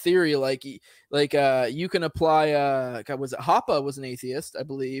 libertarian theory, like you can apply. God, was it Hoppe was an atheist, I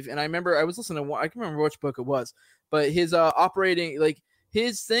believe, and I remember I was listening to I can't remember which book it was, but his operating, like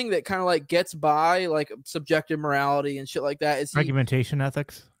his thing that kind of like gets by like subjective morality and shit like that is argumentation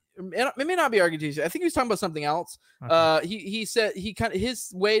ethics. It may not be argumentation. I think he was talking about something else. Okay. He said he kind of,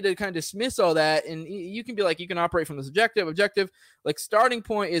 his way to kind of dismiss all that, and you can be like, you can operate from the subjective, objective. Like starting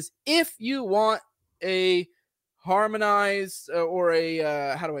point is if you want a harmonized or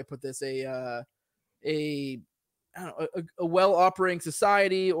a how do I put this, a I don't know, a well operating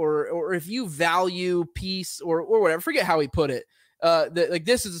society, or if you value peace or whatever, forget how he put it. Like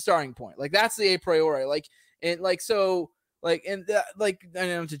this is a starting point. Like that's the a priori. Like and like so like and like I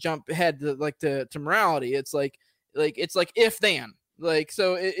know to jump ahead to morality. It's like if then. Like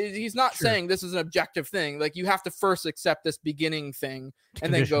so he's not saying this is an objective thing. Like you have to first accept this beginning thing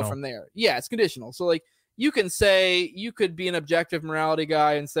and then go from there. Yeah, it's conditional. So like you could be an objective morality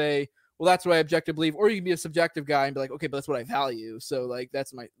guy and say, well, that's what I objectively believe, or you can be a subjective guy and be like, okay, but that's what I value. So like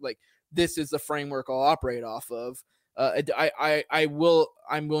that's my this is the framework I'll operate off of.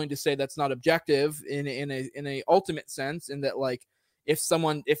 I'm willing to say that's not objective in a ultimate sense, in that like if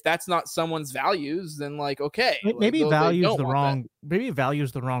that's not someone's values, then like okay, maybe value is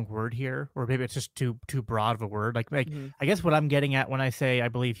the wrong word here, or maybe it's just too broad of a word. Like I guess what I'm getting at when I say I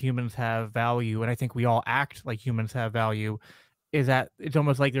believe humans have value, and I think we all act like humans have value, is that it's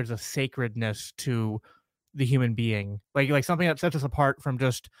almost like there's a sacredness to the human being, like something that sets us apart from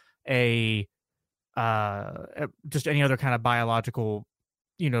just any other kind of biological,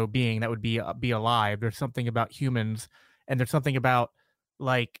 being that would be alive. There's something about humans, and there's something about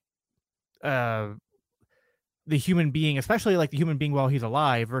like the human being, especially like the human being while he's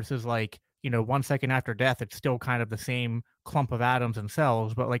alive versus like 1 second after death. It's still kind of the same clump of atoms and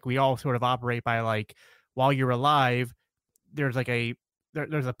cells, but like we all sort of operate by like, while you're alive, there's like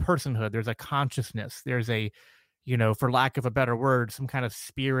there's a personhood, there's a consciousness, there's a, for lack of a better word, some kind of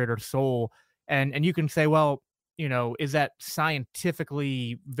spirit or soul. And you can say, well, is that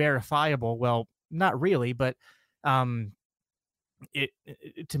scientifically verifiable? Well, not really, but it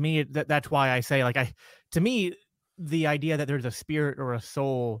to me, that's why I say, like, to me, the idea that there's a spirit or a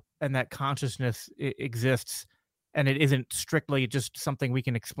soul and that consciousness exists, and it isn't strictly just something we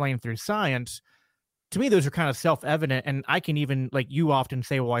can explain through science, to me, those are kind of self-evident. And I can even, like you often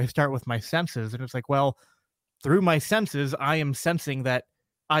say, well, I start with my senses. And it's like, well, through my senses, I am sensing that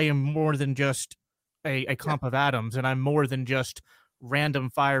I am more than just a clump of atoms, and I'm more than just random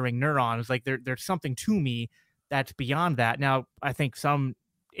firing neurons. Like there's something to me that's beyond that. Now, I think some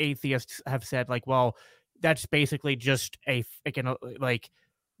atheists have said, like, well, that's basically just that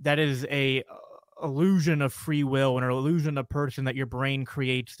is a illusion of free will and an illusion of person that your brain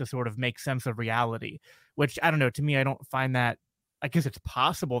creates to sort of make sense of reality, which I don't know. To me, I don't find that. I guess it's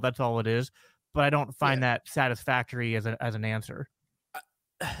possible. That's all it is. But I don't find that satisfactory as an answer.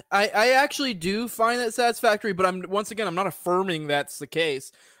 I actually do find that satisfactory, but I'm not affirming that's the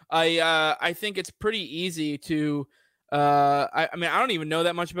case. I think it's pretty easy to. I mean, I don't even know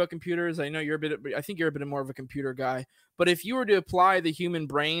that much about computers. I know I think you're a bit more of a computer guy. But if you were to apply the human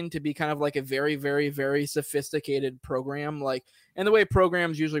brain to be kind of like a very, very, very sophisticated program, like, and the way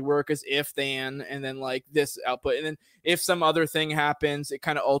programs usually work is if then, and then like this output, and then if some other thing happens, it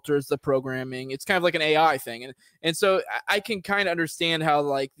kind of alters the programming. It's kind of like an AI thing, and so I can kind of understand how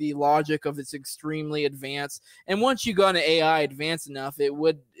like the logic of it's extremely advanced. And once you got an AI advanced enough, it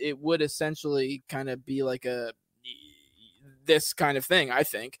would essentially kind of be like this kind of thing, I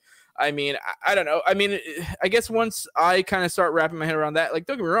think. I mean, I don't know. I mean, I guess once I kind of start wrapping my head around that, like,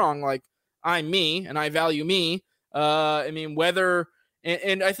 don't get me wrong, like, I'm me and I value me. I mean, whether,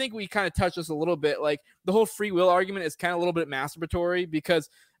 and I think we kind of touched this a little bit, like the whole free will argument is kind of a little bit masturbatory, because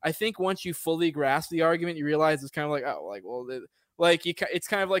I think once you fully grasp the argument, you realize it's kind of like, oh, like, well, it's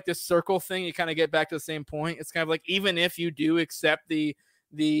kind of like this circle thing. You kind of get back to the same point. It's kind of like, even if you do accept the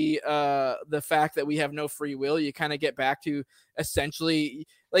fact that we have no free will, you kind of get back to essentially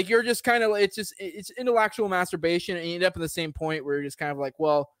like you're just kind of, it's intellectual masturbation, and you end up in the same point where you're just kind of like,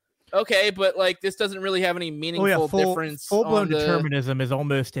 well, okay, but like this doesn't really have any meaningful difference. Full-blown determinism is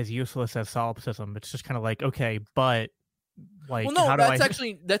almost as useless as solipsism. It's just kind of like, okay, but like, well, no,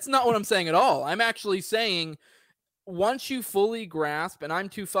 that's not what I'm saying at all. I'm actually saying once you fully grasp, and I'm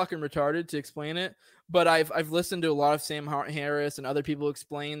too fucking retarded to explain it, but I've listened to a lot of Sam Harris and other people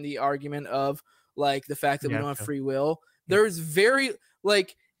explain the argument of like the fact that we don't have free will. There's very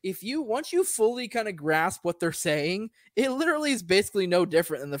like, once you fully kind of grasp what they're saying, it literally is basically no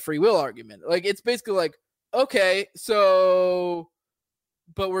different than the free will argument. Like it's basically like, okay, so,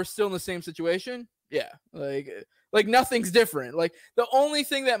 but we're still in the same situation. Yeah. Like nothing's different. Like the only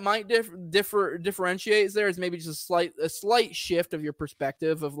thing that might differentiates there is maybe just a slight shift of your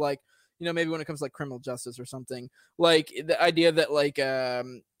perspective of like, maybe when it comes to like criminal justice or something, like the idea that like,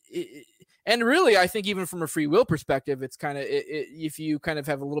 and really, I think even from a free will perspective, it's kind of, if you kind of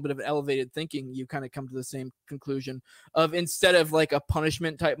have a little bit of elevated thinking, you kind of come to the same conclusion of, instead of like a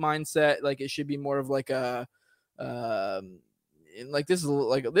punishment type mindset, like it should be more of like a, like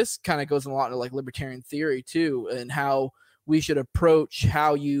this kind of goes a lot into like libertarian theory too, and how we should approach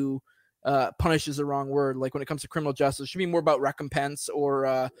how you punish is the wrong word. Like when it comes to criminal justice, it should be more about recompense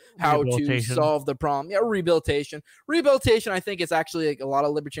or how to solve the problem. Yeah, rehabilitation. Rehabilitation, I think, is actually like a lot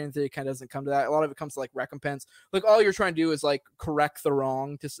of libertarian theory kind of doesn't come to that. A lot of it comes to like recompense. Like all you're trying to do is like correct the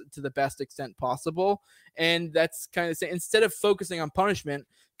wrong to the best extent possible, and that's kind of saying instead of focusing on punishment.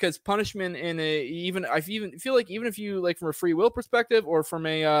 Because punishment I feel like even if you like from a free will perspective or from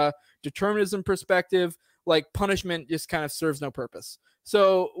a determinism perspective, like punishment just kind of serves no purpose.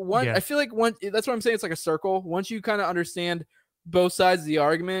 So I feel like that's what I'm saying. It's like a circle. Once you kind of understand both sides of the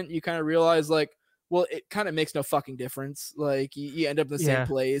argument, you kind of realize like, well, it kind of makes no fucking difference. Like you end up in the same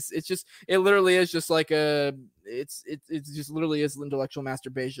place. It literally is just like it's just literally is intellectual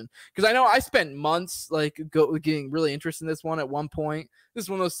masturbation. Because I know I spent months like getting really interested in this one at one point. This is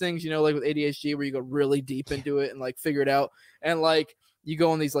one of those things, like with ADHD where you go really deep into it and like figure it out. And like you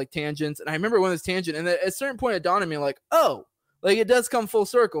go on these like tangents. And I remember one of this tangent and at a certain point it dawned on me like, oh, like it does come full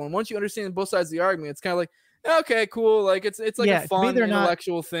circle. And once you understand both sides of the argument, it's kind of like, okay, cool. Like it's like a fun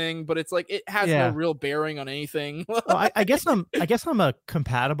intellectual thing, but it's like it has no real bearing on anything. Well, I guess I'm a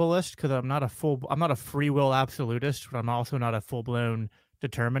compatibilist because I'm not a free will absolutist, but I'm also not a full blown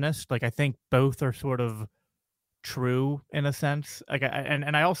determinist. Like I think both are sort of true in a sense. Like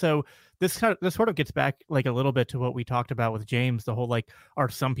I also this sort of gets back like a little bit to what we talked about with James, the whole like are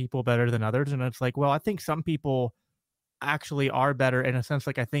some people better than others, and it's like, well, I think some people actually are better in a sense.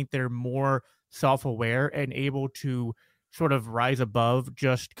 Like I think they're more self-aware and able to sort of rise above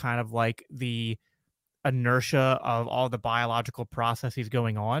just kind of like the inertia of all the biological processes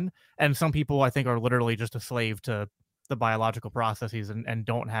going on. And some people I think are literally just a slave to the biological processes and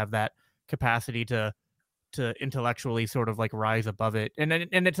don't have that capacity to intellectually sort of like rise above it. And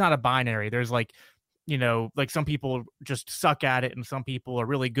it's not a binary. There's like, like some people just suck at it and some people are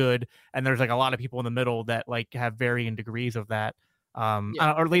really good. And there's like a lot of people in the middle that like have varying degrees of that. Or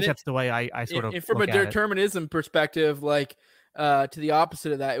at least that's the way I sort of from a determinism perspective, like to the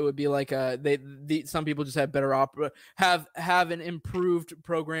opposite of that, it would be like some people just have better have an improved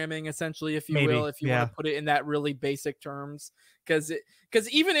programming, essentially, if you will, if you want to put it in that really basic terms, because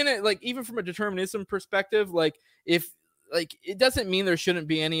even in it, like even from a determinism perspective, like if like it doesn't mean there shouldn't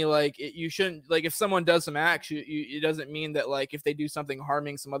be any like you shouldn't like if someone does some acts, it doesn't mean that like if they do something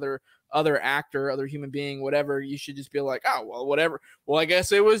harming some other actor, other human being, whatever, you should just be like, oh well, whatever. Well, I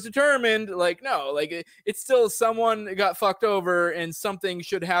guess it was determined. Like no, like it's still someone got fucked over, and something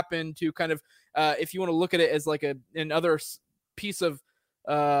should happen to kind of if you want to look at it as like another piece of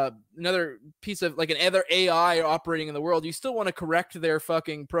like another AI operating in the world, you still want to correct their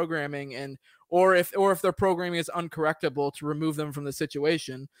fucking programming and. Or if their programming is uncorrectable, to remove them from the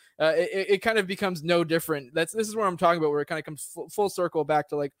situation, it kind of becomes no different. This is what I'm talking about, where it kind of comes full circle back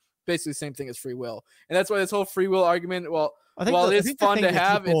to like basically the same thing as free will, and that's why this whole free will argument, while it's fun to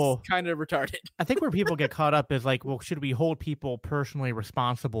have, it's kind of retarded. I think where people get caught up is like, well, should we hold people personally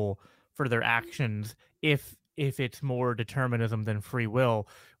responsible for their actions if it's more determinism than free will?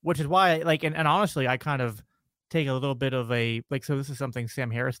 Which is why, like, and honestly, I kind of take a little bit of a like, so this is something Sam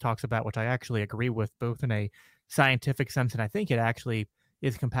Harris talks about, which I actually agree with both in a scientific sense, and I think it actually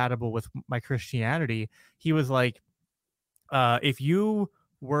is compatible with my Christianity. He was like, if you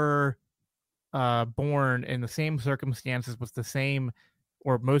were born in the same circumstances with the same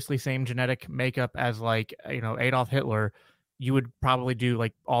or mostly same genetic makeup as like, Adolf Hitler, you would probably do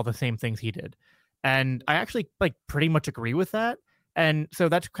like all the same things he did. And I actually like pretty much agree with that. And so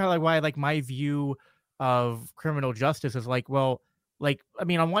that's kind of like why like my view of criminal justice is like, well, like, I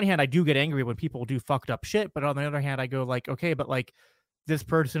mean, on one hand, I do get angry when people do fucked up shit, but on the other hand, I go like, okay, but like this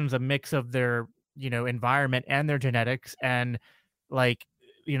person's a mix of their, environment and their genetics. And like,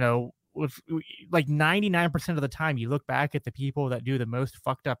 with like 99% of the time you look back at the people that do the most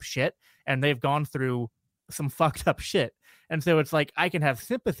fucked up shit and they've gone through some fucked up shit. And so it's like, I can have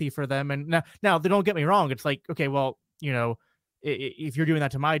sympathy for them. And now they don't get me wrong. It's like, okay, well, if you're doing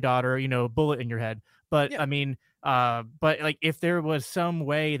that to my daughter, bullet in your head. But yeah. I mean, but like if there was some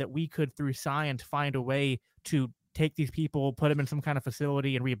way that we could through science find a way to take these people, put them in some kind of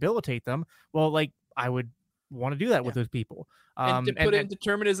facility and rehabilitate them, well, like I would want to do that with those people. And to put it in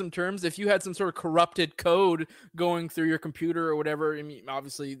determinism terms, if you had some sort of corrupted code going through your computer or whatever, I mean,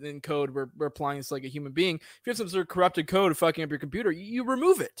 obviously in code, we're applying this like a human being. If you have some sort of corrupted code fucking up your computer, you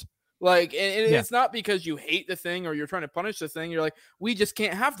remove it. Like, and it's not because you hate the thing or you're trying to punish the thing. You're like, we just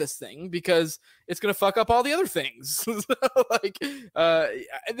can't have this thing because it's going to fuck up all the other things. So, like,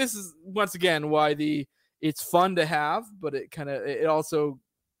 this is once again why it's fun to have, but it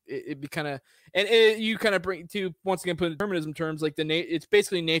be kind of, and you kind of bring to once again put in determinism terms, like it's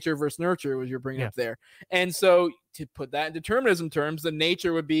basically nature versus nurture was you're bringing up there. And so to put that in determinism terms, the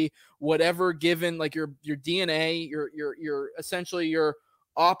nature would be whatever given, like your DNA, your essentially your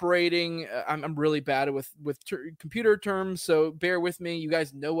operating. I'm really bad with computer terms, so bear with me. You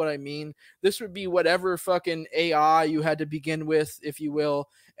guys know what I mean. This would be whatever fucking AI you had to begin with, if you will,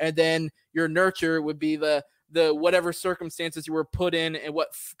 and then your nurture would be the whatever circumstances you were put in and what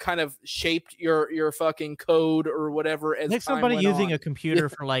kind of shaped your fucking code or whatever. As like time somebody went using on. a computer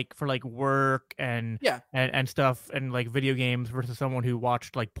for work and and stuff and like video games versus someone who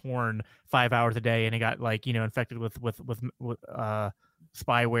watched like porn 5 hours a day and it got like, you know, infected with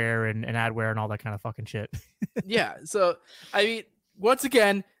spyware and adware and all that kind of fucking shit. Yeah. So I mean, once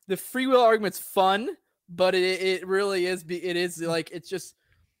again, the free will argument's fun, but it really is. It is like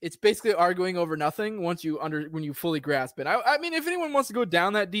it's basically arguing over nothing when you fully grasp it. I mean, if anyone wants to go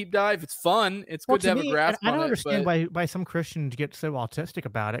down that deep dive, it's fun. It's good to have a grasp on it. I don't understand why some Christians get so autistic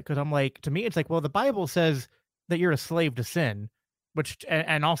about it, because I'm like, to me, it's like, well, the Bible says that you're a slave to sin, which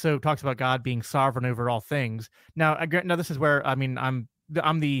and also talks about God being sovereign over all things. Now, this is where, I mean, I'm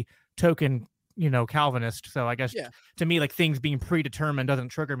the token, you know, Calvinist, so I guess to me, like, things being predetermined doesn't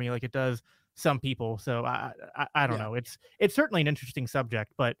trigger me like it does some people. So I don't know. It's certainly an interesting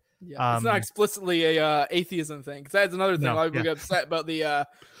subject, but it's not explicitly a atheism thing, because that's another thing. A lot of people get upset about the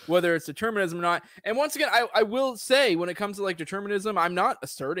whether it's determinism or not. And once again, I will say, when it comes to like determinism, I'm not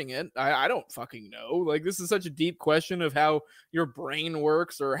asserting it. I don't fucking know. Like, this is such a deep question of how your brain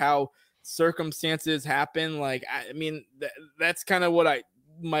works or how circumstances happen. Like, I mean, that's kind of what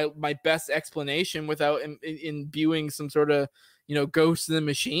my best explanation, without imbuing some sort of, you know, ghost in the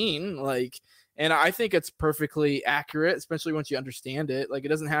machine. Like, and I think it's perfectly accurate, especially once you understand it. Like, it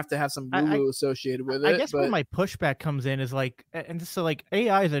doesn't have to have some woo-woo associated with it. I guess where my pushback comes in is like, and so like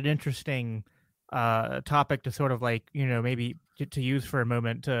AI is an interesting topic to sort of like, you know, maybe to use for a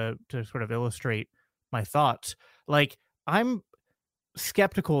moment to sort of illustrate my thoughts. Like, I'm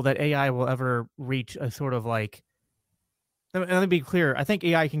skeptical that AI will ever reach a sort of like, let me be clear, I think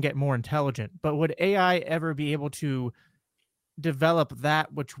AI can get more intelligent, but would AI ever be able to develop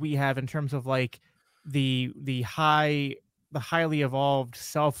that which we have in terms of like the highly evolved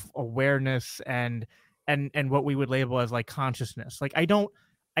self-awareness and what we would label as like consciousness? Like, I don't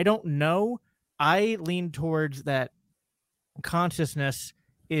know. I lean towards that consciousness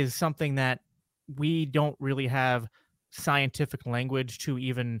is something that we don't really have scientific language to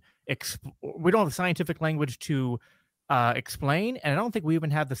even we don't have scientific language to explain, and I don't think we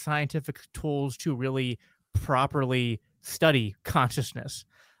even have the scientific tools to really properly study consciousness.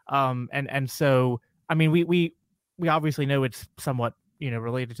 And so, I mean, we obviously know it's somewhat, you know,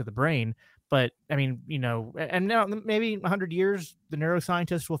 related to the brain, but I mean, you know, and now maybe 100 years the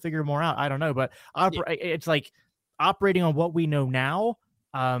neuroscientists will figure more out. I don't know, but it's like operating on what we know now.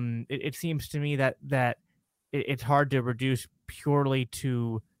 It seems to me that it's hard to reduce purely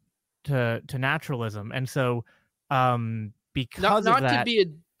to naturalism, and so because of that,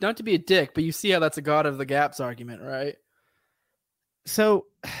 not to be a dick, but you see how that's a God of the gaps argument, right? So,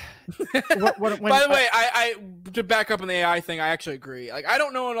 by the way, I to back up on the AI thing, I actually agree. Like, I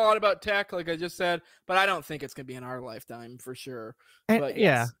don't know a lot about tech, like I just said, but I don't think it's gonna be in our lifetime for sure. But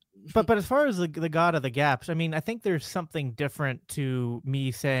yes. But as far as the God of the gaps, I mean, I think there's something different to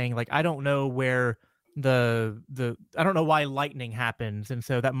me saying, like, I don't know where I don't know why lightning happens, and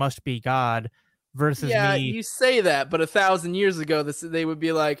so that must be God. Versus me, you say that, but 1,000 years ago, they would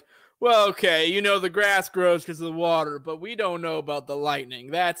be like, well, okay, you know, the grass grows because of the water, but we don't know about the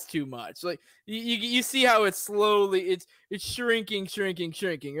lightning. That's too much. Like, you see how it's slowly, it's shrinking,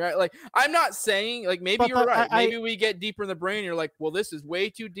 right? Like, I'm not saying, like, maybe you're right. Maybe we get deeper in the brain. You're like, well, this is way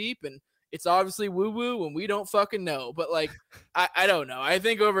too deep, and it's obviously woo-woo, and we don't fucking know. But, like, I don't know. I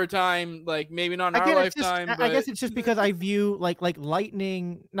think over time, like, maybe not in our lifetime. I guess it's just because I view like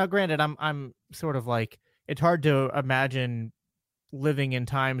lightning. Now, granted, I'm sort of like, it's hard to imagine living in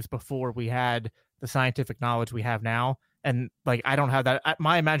times before we had the scientific knowledge we have now, and like, I don't have that.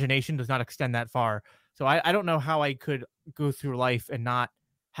 My imagination does not extend that far, so I don't know how I could go through life and not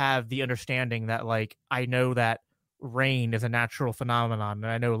have the understanding that, like, I know that rain is a natural phenomenon,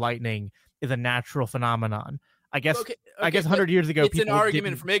 and I know lightning is a natural phenomenon. I guess I guess 100 years ago, it's an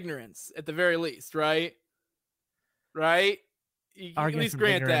argument from ignorance at the very least, right? You at least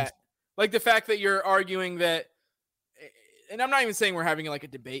grant that. Like, the fact that you're arguing that, and I'm not even saying we're having like a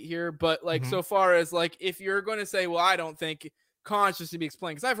debate here, but like, so far as like, if you're going to say, well, I don't think consciousness to be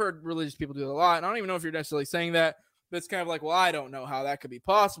explained, because I've heard religious people do that a lot, and I don't even know if you're necessarily saying that, but it's kind of like, well, I don't know how that could be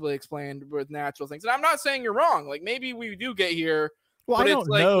possibly explained with natural things. And I'm not saying you're wrong. Like, maybe we do get here Well, But I it's don't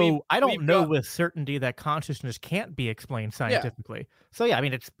like know. I don't we've know got with certainty that consciousness can't be explained yeah. scientifically. So yeah, I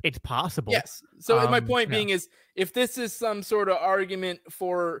mean it's possible. Yes. So my point Yeah. being is, if this is some sort of argument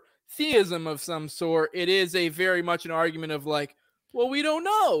for theism of some sort, it is a very much an argument of like, well, we don't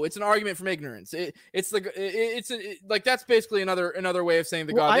know. It's an argument from ignorance. It's like like that's basically another way of saying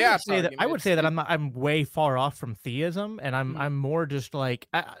the Well, God I the would apps say that argument. I'm way far off from theism, and Mhm. I'm more just like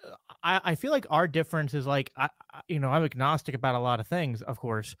I feel like our difference is like I'm agnostic about a lot of things, of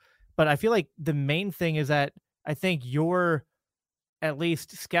course, but I feel like the main thing is that I think you're at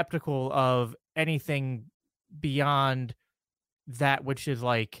least skeptical of anything beyond that which is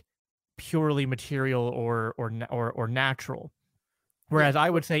like purely material or natural. Yeah. Whereas I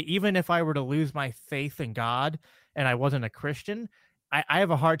would say, even if I were to lose my faith in God and I wasn't a Christian, I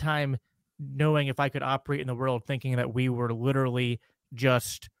have a hard time knowing if I could operate in the world thinking that we were literally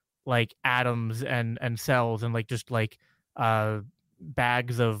just like atoms and cells and like just like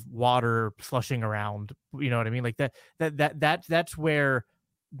bags of water slushing around. You know what I mean? Like that's where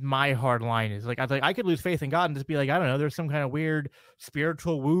my hard line is. Like I could lose faith in God and just be like, I don't know, there's some kind of weird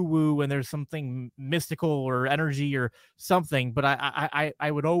spiritual woo woo and there's something mystical or energy or something. But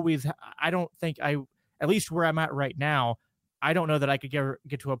I would always, I don't think at least where I'm at right now, I don't know that I could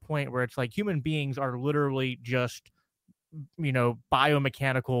get to a point where it's like human beings are literally just,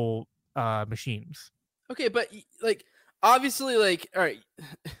 biomechanical machines. Okay, but like obviously, like, all right,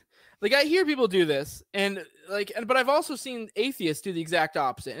 like I hear people do this, and but I've also seen atheists do the exact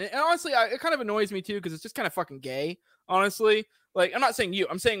opposite. And honestly, it kind of annoys me too because it's just kind of fucking gay. Honestly, like I'm not saying you,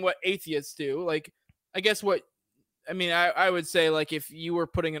 I'm saying what atheists do. Like, I guess what I mean, I would say like if you were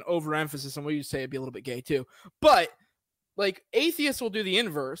putting an overemphasis on what you say, it'd be a little bit gay too. But like atheists will do the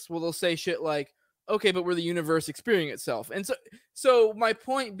inverse. Well, they'll say shit like, okay, but we're the universe experiencing itself. And so my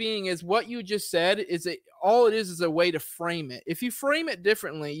point being is what you just said is all it is a way to frame it. If you frame it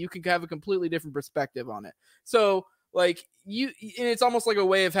differently, you can have a completely different perspective on it. So like and it's almost like a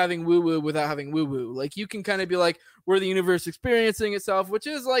way of having woo woo without having woo woo. Like you can kind of be like, we're the universe experiencing itself, which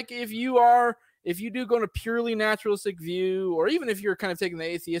is like if you do go in a purely naturalistic view, or even if you're kind of taking the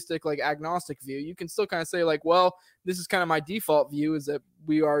atheistic, like agnostic view, you can still kind of say like, well, this is kind of my default view is that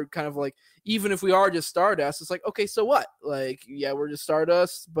we are kind of like, even if we are just stardust, it's like, okay, so what? Like, yeah, we're just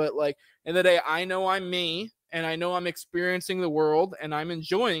stardust, but like in the day, I know I'm me and I know I'm experiencing the world and I'm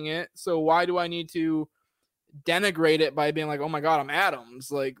enjoying it. So why do I need to denigrate it by being like, oh my God, I'm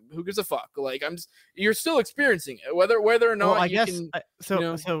atoms? Like, who gives a fuck? Like, you're still experiencing it, whether or not I you guess can.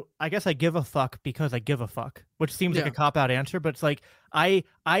 so I guess I give a fuck because I give a fuck, which seems like Yeah. a cop-out answer, but it's like I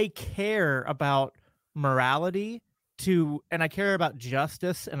care about morality and I care about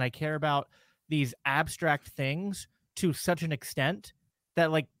justice and I care about these abstract things to such an extent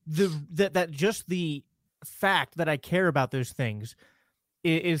that like that just the fact that I care about those things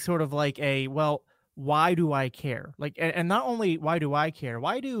is sort of like why do I care? Like, and not only why do I care,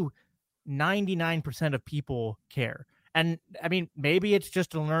 why do 99% of people care? And I mean, maybe it's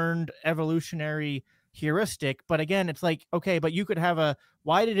just a learned evolutionary heuristic, but again, it's like, okay, but you could have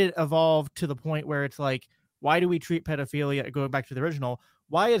why did it evolve to the point where it's like, why do we treat pedophilia, going back to the original,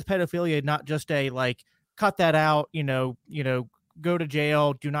 why is pedophilia not just a like, cut that out, go to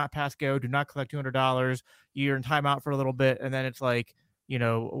jail, do not pass go, do not collect $200, you're in timeout for a little bit, and then it's like,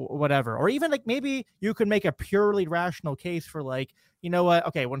 whatever. Or even like maybe you could make a purely rational case for like, you know what?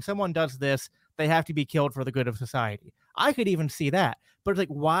 Okay, when someone does this, they have to be killed for the good of society. I could even see that. But it's like,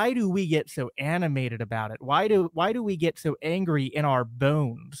 why do we get so animated about it? Why do we get so angry in our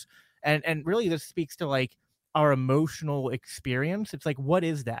bones? And really this speaks to like our emotional experience. It's like, what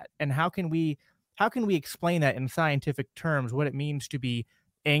is that? And how can we explain that in scientific terms, what it means to be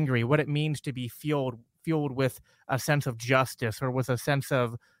angry, what it means to be fueled with a sense of justice or with a sense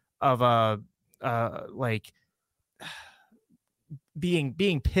of like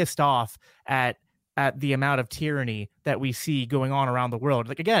being pissed off at the amount of tyranny that we see going on around the world.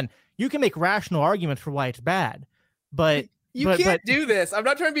 Like, again, you can make rational arguments for why it's bad, but you can't do this. I'm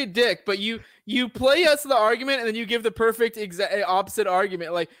not trying to be a dick, but you play us the argument and then you give the perfect opposite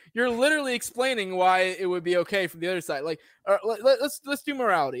argument. Like you're literally explaining why it would be okay from the other side. Like, let's do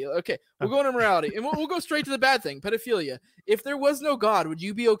morality. Okay, we'll go into morality and we'll go straight to the bad thing, pedophilia. If there was no God, would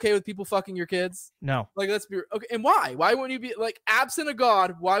you be okay with people fucking your kids? No. Like, let's be okay. And why? Why wouldn't you be like absent a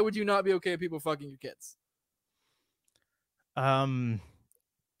God? Why would you not be okay with people fucking your kids?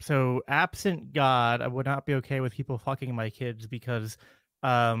 So absent God, I would not be okay with people fucking my kids because,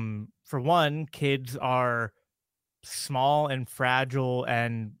 for one, kids are small and fragile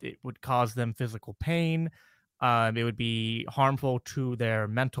and it would cause them physical pain. It would be harmful to their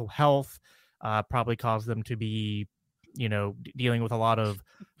mental health, probably cause them to be dealing with a lot of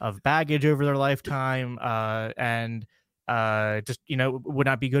baggage over their lifetime, and just would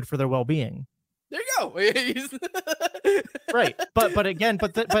not be good for their well-being. There you go. Right, but again,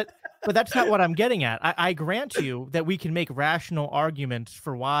 but that's not what I'm getting at. I grant you that we can make rational arguments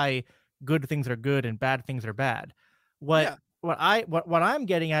for why good things are good and bad things are bad. What I'm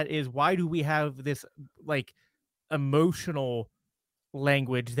getting at is, why do we have this like emotional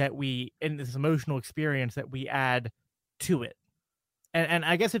language that we, and this emotional experience that we add to it? And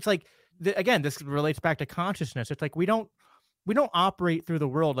I guess it's like, again, this relates back to consciousness. It's like we don't operate through the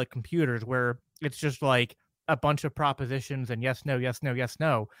world like computers, where it's just like a bunch of propositions and yes, no, yes, no, yes,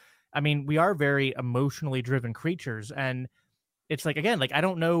 no. I mean, we are very emotionally driven creatures, and it's like, again, like I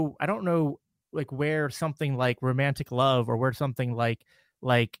don't know like where something like romantic love, or where something like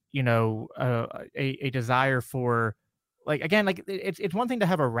a desire for, like, again, like it's one thing to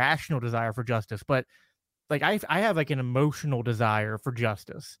have a rational desire for justice, but like I have like an emotional desire for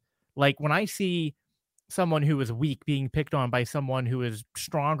justice. Like when I see someone who is weak being picked on by someone who is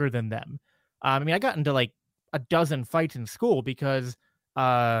stronger than them. I mean, I got into like a dozen fights in school because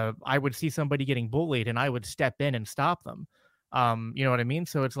I would see somebody getting bullied and I would step in and stop them. You know what I mean?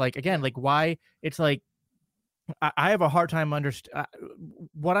 So it's like, again, like why it's like, I have a hard time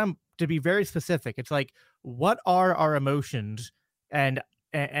to be very specific. It's like, what are our emotions and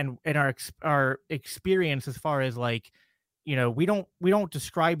our experience, as far as like, we don't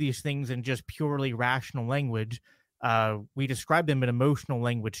describe these things in just purely rational language. We describe them in emotional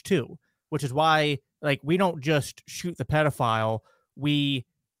language too, which is why, like, we don't just shoot the pedophile. We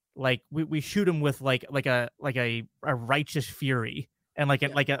shoot him with like a righteous fury, and like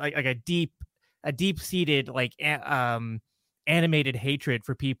a deep seated like animated hatred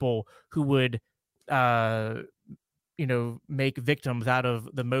for people who would make victims out of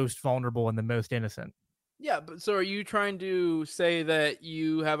the most vulnerable and the most innocent. Yeah, but so are you trying to say that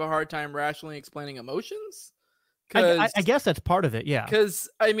you have a hard time rationally explaining emotions? I guess that's part of it, yeah. Because,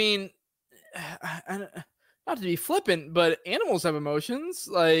 I mean, not to be flippant, but animals have emotions.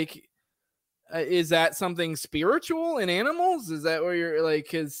 Like, is that something spiritual in animals? Is that where you're like,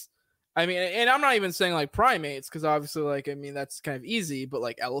 because, I mean, and I'm not even saying like primates, because obviously, like, I mean, that's kind of easy, but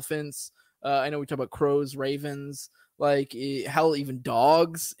like elephants, I know we talk about crows, ravens, like, hell, even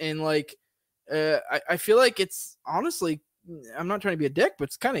dogs, and like, I feel like it's honestly, I'm not trying to be a dick, but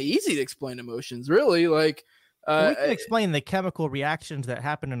it's kind of easy to explain emotions, really. Like, we can explain the chemical reactions that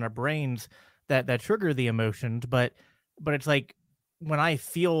happen in our brains that trigger the emotions, but it's like, when I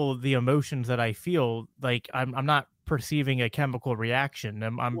feel the emotions that I feel, like I'm not perceiving a chemical reaction.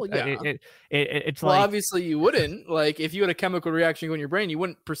 It's well, like, obviously you wouldn't. Like, if you had a chemical reaction going in your brain, you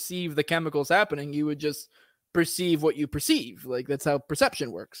wouldn't perceive the chemicals happening. You would just perceive what you perceive. Like, that's how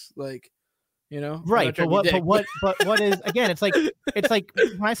perception works. Like, right. But what is, again, it's like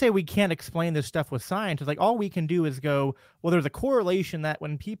when I say we can't explain this stuff with science, it's like all we can do is go, well, there's a correlation that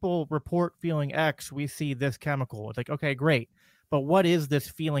when people report feeling X, we see this chemical. It's like, okay, great. But what is this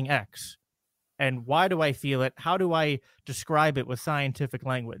feeling X? And why do I feel it? How do I describe it with scientific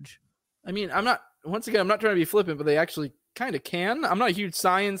language? I mean, I'm not trying to be flippant, but they actually kind of can. I'm not a huge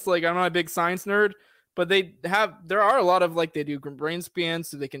science, like, I'm not a big science nerd, but there are a lot of, like, they do brain scans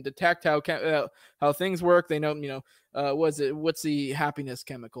so they can detect how things work. They know, what's the happiness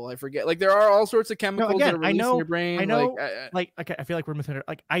chemical? I forget. Like, there are all sorts of chemicals that are released in your brain. I know, I feel like we're missing it.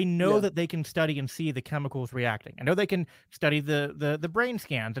 Like, I know that they can study and see the chemicals reacting. I know they can study the brain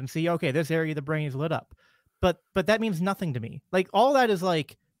scans and see, okay, this area of the brain is lit up. But that means nothing to me. Like, all that is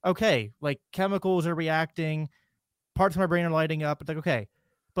like, okay, like, chemicals are reacting, parts of my brain are lighting up. It's like, okay,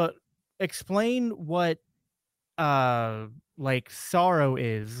 but explain what like sorrow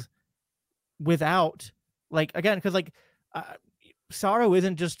is without, like, again, because like sorrow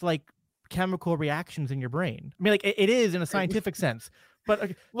isn't just like chemical reactions in your brain. I mean, like, it is in a scientific sense,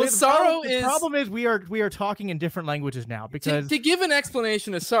 but well, the problem is we are talking in different languages now, because to give an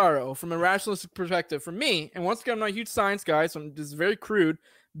explanation of sorrow from a rationalistic perspective, for me, and once again, I'm not a huge science guy, so this is very crude.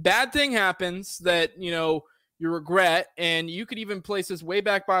 Bad thing happens that you regret, and you could even place this way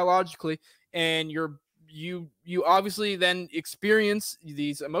back biologically, and you obviously then experience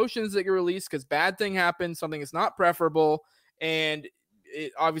these emotions that get released because bad thing happens, something is not preferable, and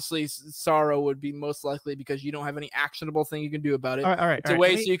obviously sorrow would be most likely because you don't have any actionable thing you can do about it. All right, it's a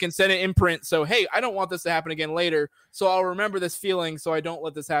way so you can set an imprint. So, hey, I don't want this to happen again later, so I'll remember this feeling so I don't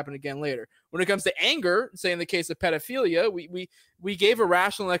let this happen again later. When it comes to anger, say in the case of pedophilia, we gave a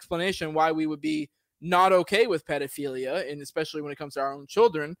rational explanation why we would be not okay with pedophilia, and especially when it comes to our own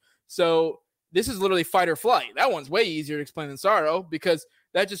children. So this is literally fight or flight. That one's way easier to explain than sorrow, because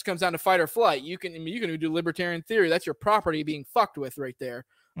that just comes down to fight or flight. You can do libertarian theory. That's your property being fucked with right there.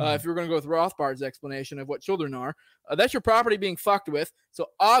 If you're going to go with Rothbard's explanation of what children are, that's your property being fucked with. So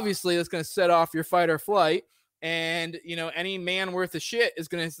obviously that's going to set off your fight or flight. And, any man worth of shit that's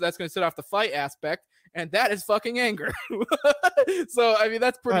going to set off the fight aspect. And that is fucking anger. So, I mean,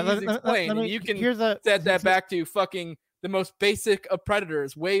 that's pretty easy to explain. You can set that back to fucking the most basic of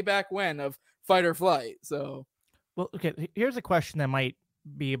predators way back when of fight or flight. So, well, okay, here's a question that might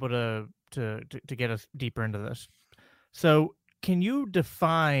be able to get us deeper into this. So, can you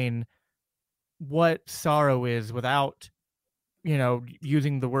define what sorrow is without,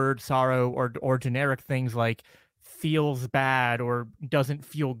 using the word sorrow or generic things like feels bad or doesn't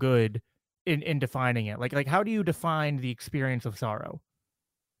feel good in defining it? Like how do you define the experience of sorrow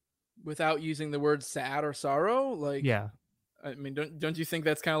without using the word sad or sorrow? Like, yeah, I mean, don't you think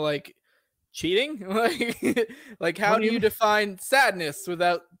that's kind of like cheating? like how do you define sadness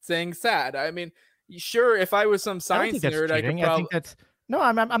without saying sad? I mean, sure, if I was some science nerd, I could probably... I think that's... No,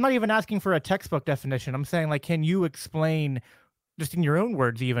 I'm not even asking for a textbook definition. I'm saying, like, can you explain, just in your own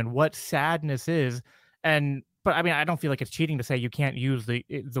words even, what sadness is? But I mean, I don't feel like it's cheating to say you can't use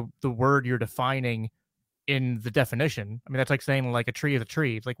the word you're defining in the definition. I mean, that's like saying like a tree is a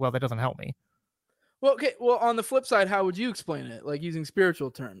tree. It's like, well, that doesn't help me. Well, okay. Well, on the flip side, how would you explain it? Like using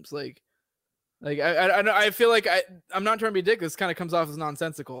spiritual terms, like I feel like I'm not trying to be a dick. This kind of comes off as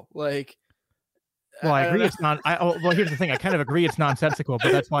nonsensical. Like, well, I agree. It's not. Well, here's the thing. I kind of agree it's nonsensical,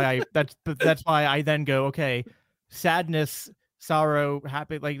 but that's why I then go, okay, sadness, sorrow,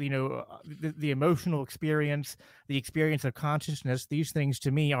 happy, like, the emotional experience, the experience of consciousness. These things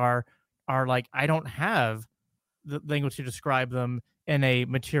to me are like, I don't have the language to describe them in a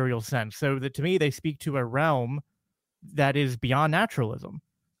material sense. So that to me, they speak to a realm that is beyond naturalism.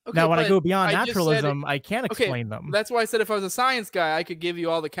 Okay, now, when I go beyond naturalism, I can't explain them. That's why I said if I was a science guy, I could give you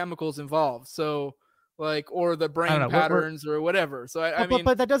all the chemicals involved. So, or the brain patterns or whatever. So I mean,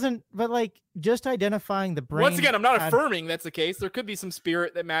 but that doesn't. But like, just identifying the brain. Once again, I'm not affirming that's the case. There could be some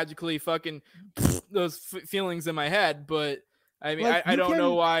spirit that magically fucking those feelings in my head. But I mean, I don't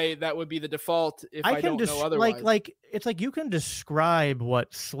know why that would be the default if I don't know otherwise. Like it's like you can describe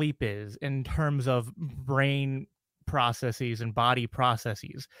what sleep is in terms of brain processes and body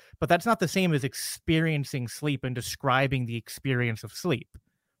processes, but that's not the same as experiencing sleep and describing the experience of sleep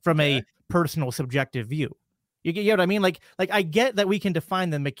from a personal subjective view. You get what I mean? Like I get that we can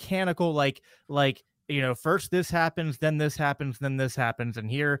define the mechanical, like first this happens, then this happens, then this happens,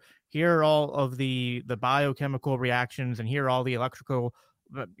 and here are all of the biochemical reactions, and here are all the electrical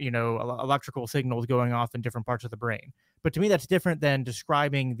signals going off in different parts of the brain. But to me, that's different than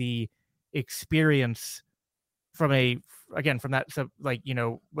describing the experience from that, so like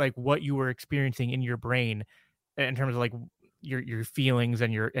what you were experiencing in your brain in terms of like your feelings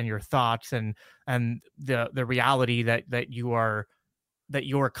and your thoughts and the reality that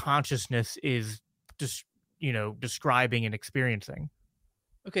your consciousness is just describing and experiencing.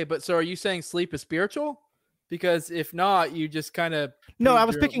 Okay, but so are you saying sleep is spiritual? Because if not, you just kind of... No, I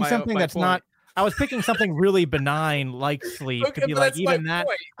was picking something that's not... I was picking something really benign like sleep. Okay, to be like even that.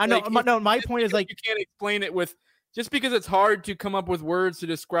 Point. I know. My point is like you can't explain it with just because it's hard to come up with words to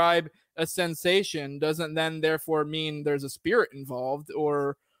describe a sensation doesn't then therefore mean there's a spirit involved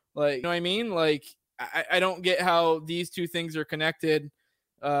or like, you know what I mean? Like I don't get how these two things are connected.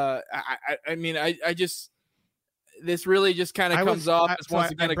 I mean, I just this really just kind of comes off as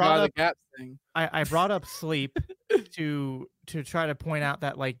once again a God of the Gaps thing. I brought up sleep to try to point out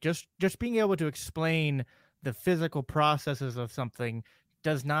that like just being able to explain the physical processes of something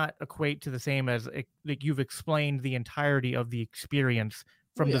does not equate to the same as like you've explained the entirety of the experience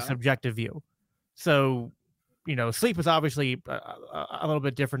from the subjective view. So, sleep is obviously a little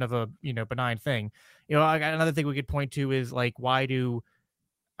bit different of a benign thing. Another thing we could point to is like why do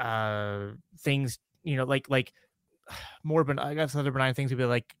things like more I guess other benign things would be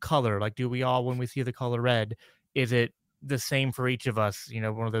like color. Like, do we all, when we see the color red, is it the same for each of us?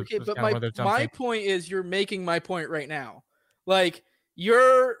 One of those. Okay, but my point is you're making my point right now. Like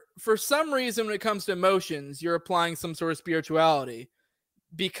you're, for some reason, when it comes to emotions, you're applying some sort of spirituality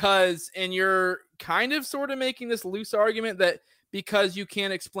and you're kind of sort of making this loose argument that because you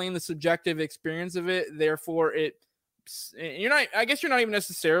can't explain the subjective experience of it, therefore I guess you're not even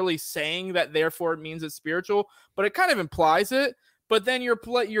necessarily saying that therefore it means it's spiritual, but it kind of implies it. But then you're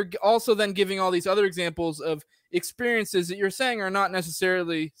also then giving all these other examples of experiences that you're saying are not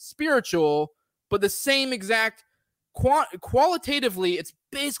necessarily spiritual, but the same exact qualitatively, it's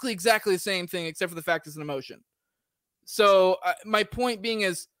basically exactly the same thing except for the fact it's an emotion. So my point being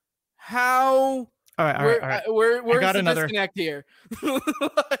is how All right. Where's the disconnect here?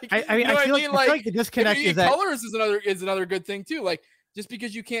 I feel like the disconnect is that colors is another good thing too. Like, just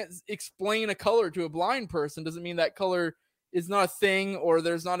because you can't explain a color to a blind person doesn't mean that color is not a thing, or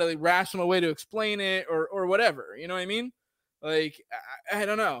there's not a rational way to explain it, or whatever. You know what I mean? Like, I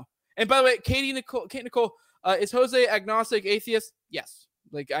don't know. And by the way, Kate Nicole, is Jose agnostic atheist? Yes.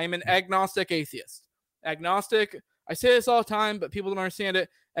 Like, I am an agnostic atheist. Agnostic. I say this all the time, but people don't understand it.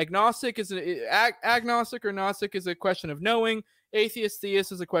 Agnostic is agnostic or gnostic is a question of knowing. Atheist,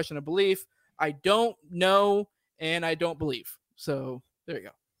 theist is a question of belief. I don't know and I don't believe. So there you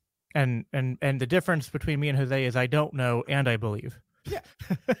go. And the difference between me and Jose is I don't know and I believe. Yeah,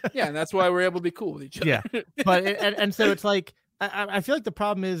 yeah, and that's why we're able to be cool with each other. Yeah, but and so it's like I feel like the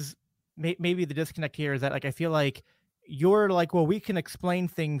problem is maybe the disconnect here is that, like, I feel like you're like, well, we can explain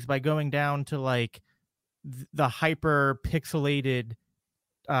things by going down to like the hyper pixelated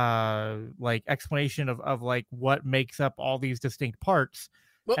like explanation of like what makes up all these distinct parts.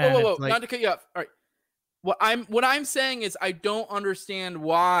 Whoa. Like, not to cut you off. All right. What I'm saying is I don't understand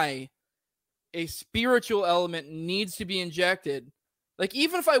why a spiritual element needs to be injected. Like,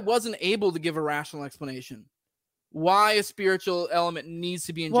 even if I wasn't able to give a rational explanation, why a spiritual element needs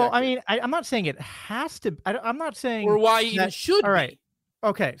to be injected. Well, I mean, I'm not saying it has to. I'm not saying, or why it even should. All right. Be.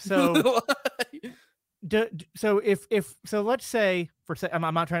 Okay. So, so let's say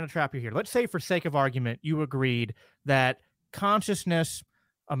I'm not trying to trap you here. Let's say, for sake of argument, you agreed that consciousness,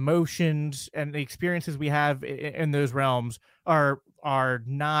 emotions, and the experiences we have in those realms are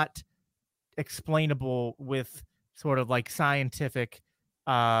not explainable with sort of like scientific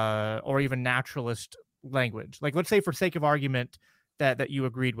or even naturalist language. Like, let's say, for sake of argument, that you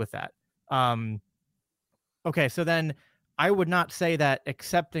agreed with that. Okay, so then I would not say that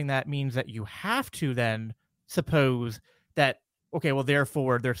accepting that means that you have to then suppose that, okay, well,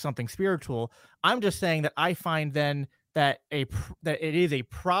 therefore there's something spiritual. I'm just saying that I find then that that it is a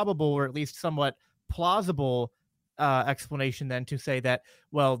probable, or at least somewhat plausible explanation then to say that,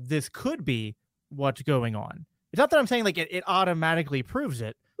 well, this could be what's going on. It's not that I'm saying like it automatically proves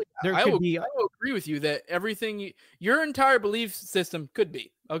it. I will agree with you that everything, your entire belief system could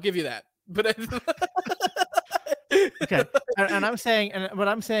be. I'll give you that. But okay, and I'm saying, and what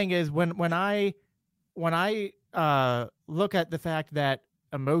I'm saying is when I look at the fact that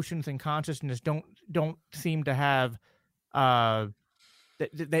emotions and consciousness don't seem to have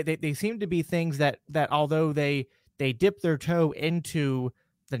they seem to be things that although they dip their toe into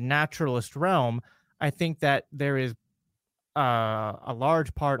the naturalist realm, I think that there is a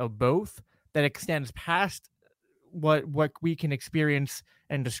large part of both that extends past what we can experience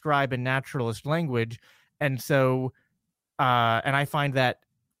and describe in naturalist language. And so and I find that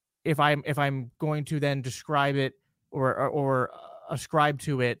if I'm going to then describe it or ascribe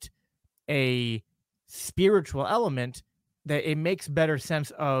to it a spiritual element, that it makes better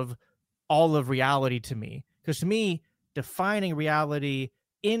sense of all of reality to me. Because to me, defining reality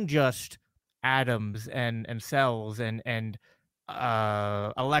in just atoms and cells and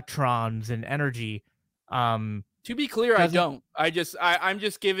electrons and energy. To be clear, I don't. I'm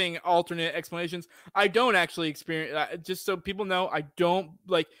just giving alternate explanations. I don't actually experience, just so people know, I don't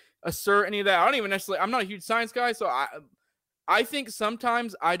like assert any of that. I don't even necessarily, I'm not a huge science guy, so I think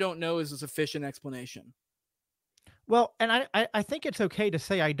sometimes I don't know is a sufficient explanation. Well, and I think it's okay to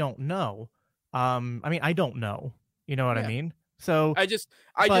say I don't know. I mean, I don't know. You know what I mean? So I just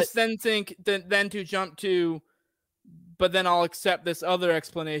then think then to jump to, but then I'll accept this other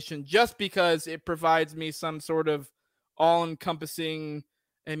explanation just because it provides me some sort of all-encompassing.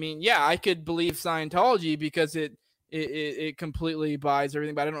 I mean, yeah, I could believe Scientology because it completely buys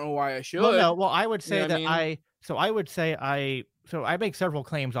everything, but I don't know why I should. Well, no, well, I would say I I make several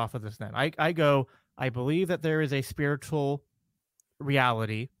claims off of this. Then I believe that there is a spiritual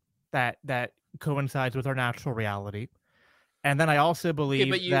reality that coincides with our natural reality. And then I also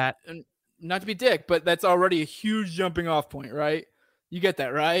believe that, not to be dick, but that's already a huge jumping off point, right? You get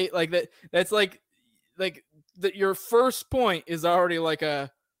that, right? Like that's like your first point is already like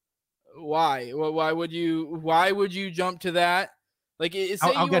a why? Well, why would you jump to that? Like, say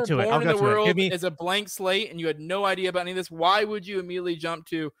I'll you get were to it. born in the world me as a blank slate and you had no idea about any of this. Why would you immediately jump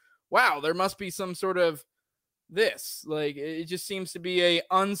to, wow, there must be some sort of this? Like, it just seems to be a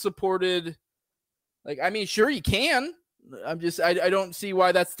unsupported. Like, I mean, sure, you can. I don't see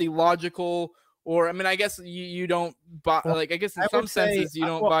why that's the logical, or I mean, I guess you don't buy, like, I guess in some senses you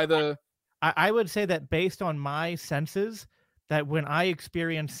don't buy the. I would say that based on my senses, that when I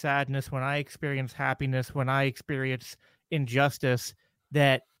experience sadness, when I experience happiness, when I experience injustice,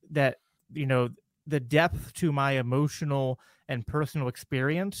 that you know, the depth to my emotional and personal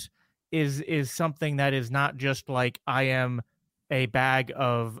experience is something that is not just like I am a bag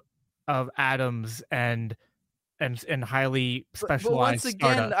of atoms and highly specialized. But once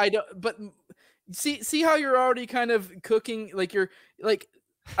again, stardust. I don't. But see how you're already kind of cooking, like you're like.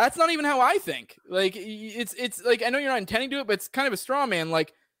 That's not even how I think. Like it's like I know you're not intending to do it, but it's kind of a straw man.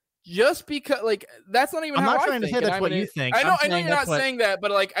 Like just because like that's not even I'm how not I trying think. to say that's what you think. I know you're not saying that,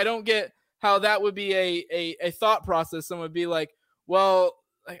 but like I don't get how that would be a thought process. Someone would be like, well,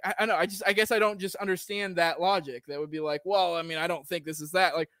 like I know. I guess I don't just understand that logic. That would be like, well, I mean, I don't think this is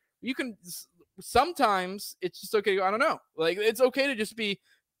that. Like you can sometimes it's just okay. I don't know. Like it's okay to just be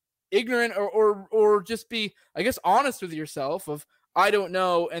ignorant or just be, I guess, honest with yourself of I don't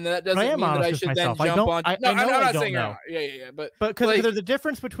know, and that doesn't mean that I should then jump on. No, I'm not saying you're not. Yeah. But because like, there's a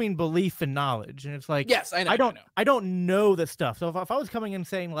difference between belief and knowledge, and it's like yes, I know. I don't know this stuff. So if I was coming in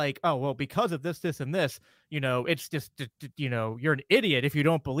saying like, oh well, because of this, and this, it's just you're an idiot if you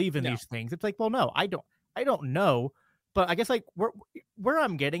don't believe in these things. It's like, well, no, I don't know, but I guess like where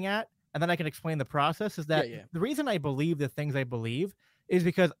I'm getting at, and then I can explain the process is that the reason I believe the things I believe is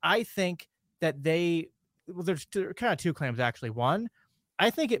because I think that there's kind of two claims actually. One, I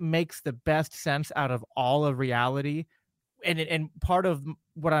think it makes the best sense out of all of reality, and part of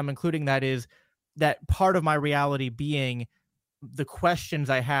what I'm including that is that part of my reality being the questions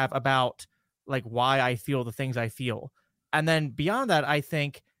I have about like why I feel the things I feel, and then beyond that, I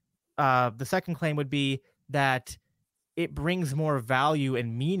think the second claim would be that it brings more value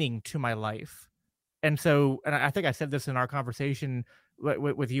and meaning to my life, and I think I said this in our conversation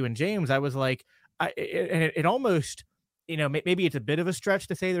with you and James. I was like, it almost, maybe it's a bit of a stretch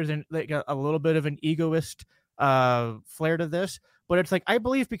to say there's a little bit of an egoist flair to this, but it's like I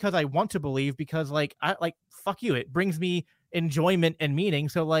believe because I want to believe, because like fuck you, it brings me enjoyment and meaning,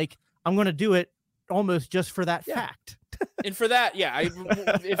 so like I'm gonna do it almost just for that fact. And for that,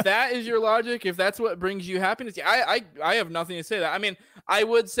 if that is your logic, if that's what brings you happiness, I have nothing to say that. I mean, I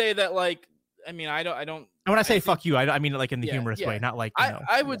would say that like. I mean, I don't. When I say fuck you, I mean it like in the humorous way, not like.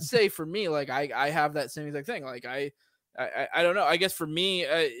 I would say for me, like I have that same exact thing. Like I don't know. I guess for me,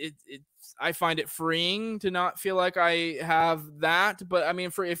 I find it freeing to not feel like I have that. But I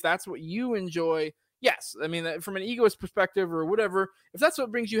mean, if that's what you enjoy, yes. I mean, from an egoist perspective or whatever, if that's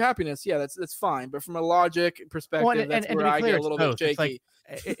what brings you happiness, yeah, that's fine. But from a logic perspective, that's where I get a little bit shaky.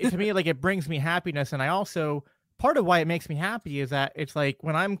 Like, to me, like it brings me happiness, and I also part of why it makes me happy is that it's like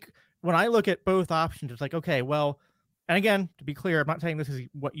when I look at both options, it's like, okay, well, and again, to be clear, I'm not saying this is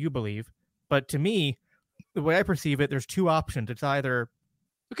what you believe, but to me, the way I perceive it, there's two options. It's either...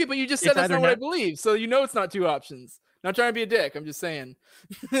 Okay, but you just said that's not what I believe, so it's not two options. Not trying to be a dick, I'm just saying.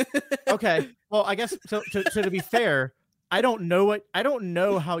 Okay, well, I guess, so to be fair, I don't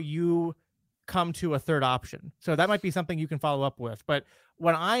know how you come to a third option, so that might be something you can follow up with, but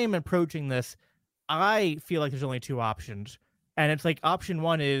when I am approaching this, I feel like there's only two options, and it's like option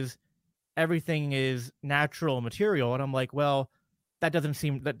one is everything is natural material, and I'm like, well,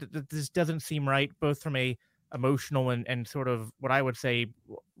 this doesn't seem right, both from a emotional and sort of what I would say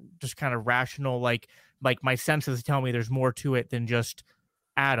just kind of rational, like my senses tell me there's more to it than just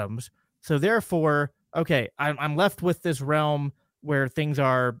atoms. So therefore, okay, I'm left with this realm where things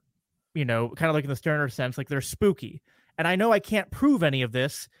are, kind of like in the sterner sense, like they're spooky, and I know I can't prove any of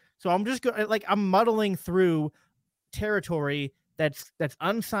this, so I'm just I'm muddling through territory that's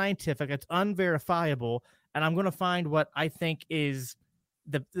unscientific, it's unverifiable, and I'm going to find what I think is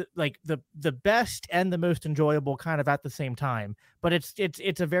the best and the most enjoyable kind of at the same time. But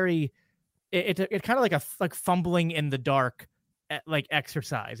it's a very it's kind of like fumbling in the dark like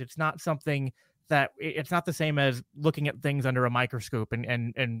exercise. It's not something that it's not the same as looking at things under a microscope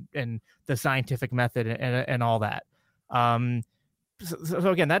and the scientific method and all that. So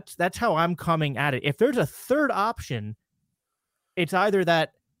again, that's how I'm coming at it. If there's a third option, it's either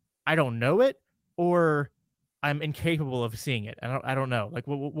that I don't know it or I'm incapable of seeing it. I don't know. Like,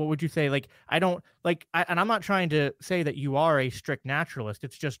 what would you say? Like, I don't like, and I'm not trying to say that you are a strict naturalist.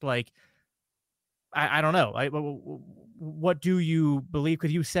 It's just like, I don't know. What do you believe?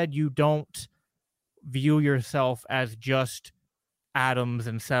 Because you said you don't view yourself as just atoms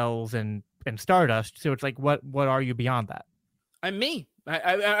and cells and stardust. So it's like, what are you beyond that? I'm me.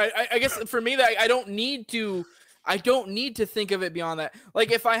 I guess for me that I don't need to think of it beyond that.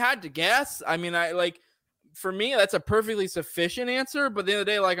 Like if I had to guess, I mean, for me, that's a perfectly sufficient answer. But at the end of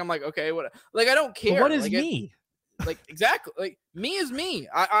the day, like I'm like, okay, what? Like I don't care. But what is me? Like exactly. Like me is me.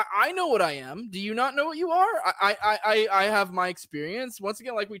 I know what I am. Do you not know what you are? I have my experience. Once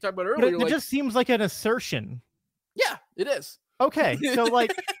again, like we talked about earlier, it just seems like an assertion. Yeah, it is. Okay, so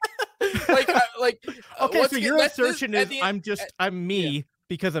like, okay, so your assertion is I'm me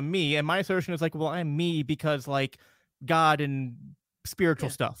because of me, and my assertion is like, well, I'm me because like God and spiritual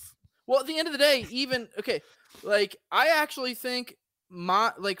stuff. Well, at the end of the day, even like I actually think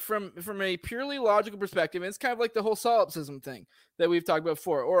from a purely logical perspective, and it's kind of like the whole solipsism thing that we've talked about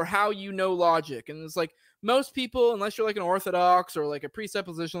before, or how you know logic. And it's like most people, unless you're like an orthodox or like a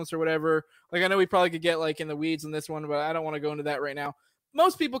presuppositionalist or whatever, like I know we probably could get like in the weeds in this one, but I don't want to go into that right now.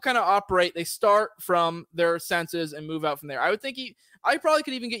 Most people kind of operate, they start from their senses and move out from there. I would think I probably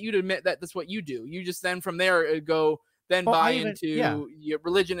could even get you to admit that that's what you do. You just then from there go buy into your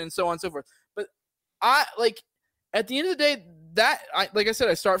religion and so on and so forth. But I like at the end of the day, that like I said,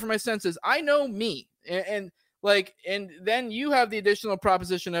 I start from my senses. I know me, and then you have the additional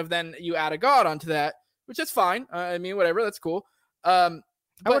proposition of then you add a God onto that, which is fine. I mean, whatever, that's cool. I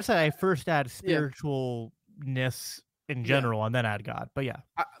would say I first add spiritualness in general, and then add God. But yeah,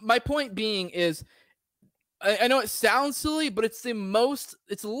 my point being is, I know it sounds silly, but it's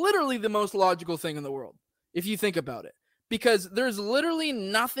literally the most logical thing in the world if you think about it, because there's literally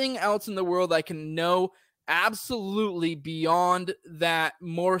nothing else in the world I can know absolutely beyond that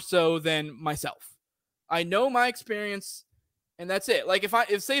more so than myself. I know my experience, and that's it. Like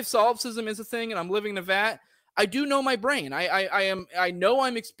if solipsism is a thing and I'm living in a vat, I do know my brain. I know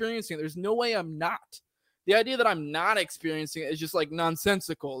I'm experiencing it. There's no way I'm not. The idea that I'm not experiencing it is just like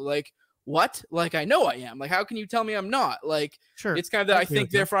nonsensical. Like what? Like I know I am. Like how can you tell me I'm not? Like sure. It's kind of that I think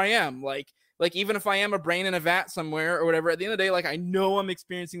therefore I am. Like even if I am a brain in a vat somewhere or whatever, at the end of the day, like I know I'm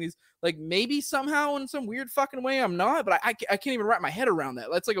experiencing these, like maybe somehow in some weird fucking way I'm not, but I can't even wrap my head around that.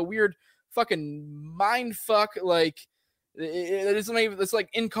 That's like a weird fucking mind fuck. Like it's like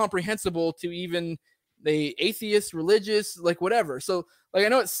incomprehensible to even the atheist, religious, like whatever. So like I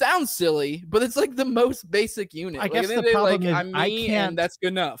know it sounds silly, but it's like the most basic unit. I guess the problem is I'm me and that's good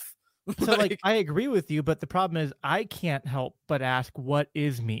enough. So like I agree with you, but the problem is I can't help but ask, what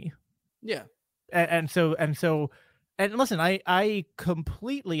is me? Yeah. And listen, I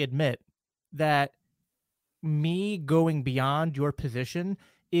completely admit that me going beyond your position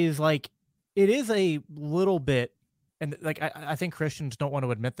is like, it is a little bit, and like I think Christians don't want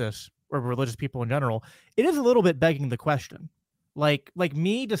to admit this, or religious people in general, it is a little bit begging the question. Like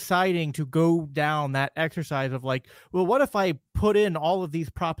me deciding to go down that exercise of like, well, what if I put in all of these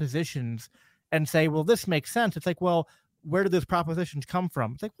propositions and say, well, this makes sense. It's like, well, where do those propositions come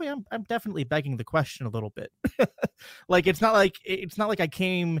from? It's like, well, I'm definitely begging the question a little bit. Like, it's not like I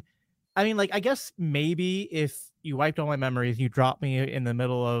came, I mean, like, I guess maybe if you wiped all my memories, you dropped me in the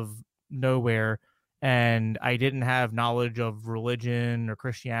middle of nowhere and I didn't have knowledge of religion or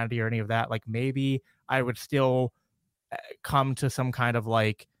Christianity or any of that, like maybe I would still come to some kind of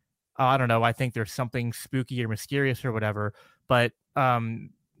like, oh, I don't know, I think there's something spooky or mysterious or whatever, but I don't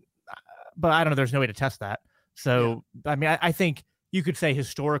know, there's no way to test that. So, yeah. I mean, I think you could say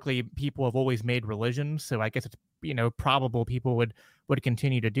historically people have always made religions, so I guess it's, probable people would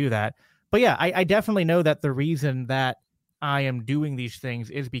continue to do that. But yeah, I definitely know that the reason that I am doing these things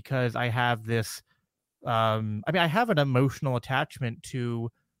is because I have this, I have an emotional attachment to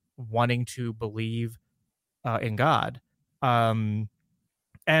wanting to believe in God. And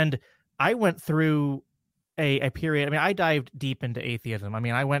I went through a period, I dived deep into atheism.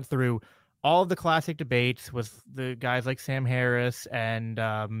 I went through all of the classic debates with the guys like Sam Harris and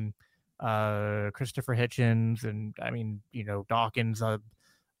Christopher Hitchens and Dawkins, all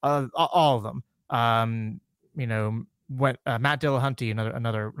of them. Matt Dillahunty,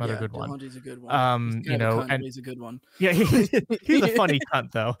 another good one. Dillahunty's a good one. He's a good one. Yeah, he's a funny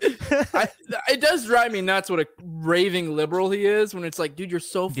cunt though. It does drive me nuts what a raving liberal he is when it's like, dude, you're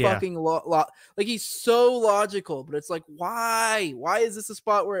so fucking like he's so logical, but it's like, why is this a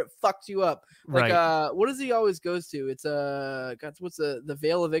spot where it fucks you up? Like, right. What does he always goes to? It's what's the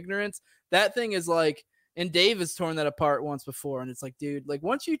veil of ignorance? That thing is like. And Dave has torn that apart once before, and it's like, dude, like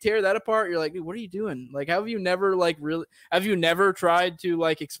once you tear that apart, you're like, dude, what are you doing? Like, have you never tried to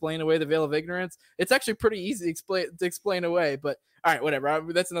like explain away the veil of ignorance? It's actually pretty easy to explain away. But all right, whatever.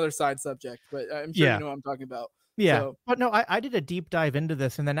 That's another side subject. But I'm sure you know what I'm talking about. Yeah, so. But no, I did a deep dive into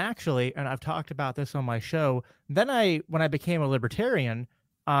this, and then actually, and I've talked about this on my show. Then when I became a libertarian,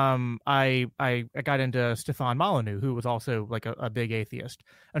 I got into Stefan Molyneux, who was also like a big atheist.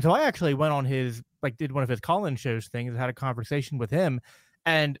 And so I actually went on did one of his call-in shows things, had a conversation with him.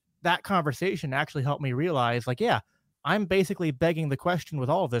 And that conversation actually helped me realize like, yeah, I'm basically begging the question with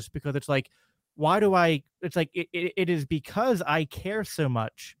all of this, because it's like, it is because I care so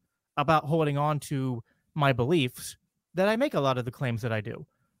much about holding on to my beliefs that I make a lot of the claims that I do.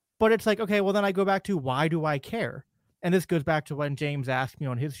 But it's like, okay, well then I go back to, why do I care? And this goes back to when James asked me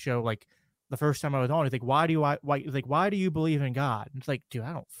on his show, like, the first time I was on, he's like, why do you believe in God? And it's like, dude,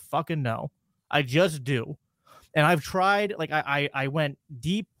 I don't fucking know. I just do. And I've tried, like, I went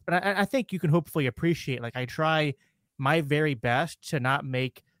deep, and I think you can hopefully appreciate, like, I try my very best to not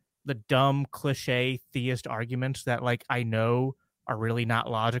make the dumb cliche theist arguments that, like, I know are really not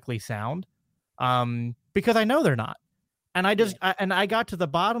logically sound, because I know they're not. And I got to the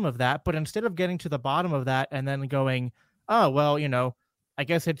bottom of that, but instead of getting to the bottom of that and then going, oh, well, I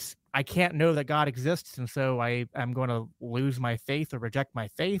guess I can't know that God exists, and so I am going to lose my faith or reject my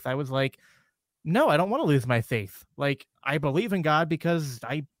faith. I was like, no, I don't want to lose my faith. Like, I believe in God because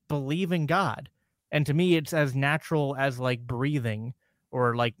I believe in God. And to me, it's as natural as, like, breathing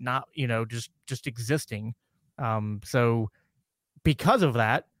or, like, not, just existing. So because of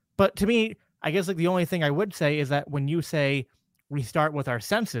that, but to me, I guess, like, the only thing I would say is that when you say we start with our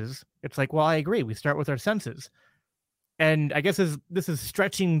senses, it's like, well, I agree. We start with our senses. And I guess this is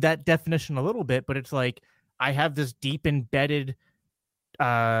stretching that definition a little bit, but it's like, I have this deep embedded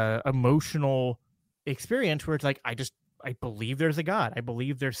emotional experience where it's like, I believe there's a God. I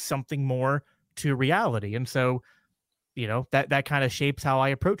believe there's something more to reality. And so, that kind of shapes how I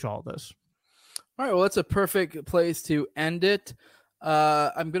approach all this. All right. Well, that's a perfect place to end it.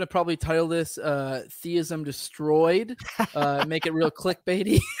 I'm going to probably title this Theism Destroyed, make it real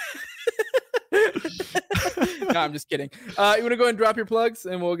clickbaity. No, I'm just kidding. You want to go ahead and drop your plugs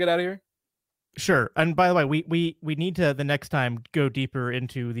and we'll get out of here? Sure. And by the way, we need to the next time go deeper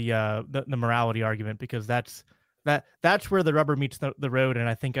into the morality argument, because that's where the rubber meets the road, and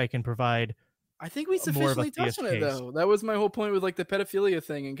I think I can provide. I think we sufficiently touched on it, though. That was my whole point with, like, the pedophilia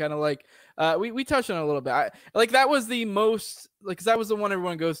thing, and kind of like we touched on it a little bit. That was the most, like, because that was the one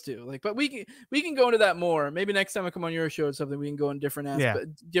everyone goes to. Like, but we can go into that more. Maybe next time I come on your show or something, we can go in different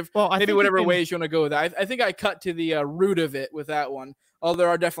aspects. Yeah. Maybe whatever ways you want to go with that. I think I cut to the root of it with that one. Although there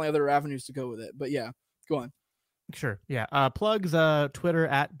are definitely other avenues to go with it. But yeah, go on. Sure. Yeah. Plugs, Twitter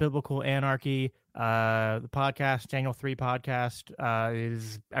at Biblical Anarchy. The podcast, Channel 3 podcast,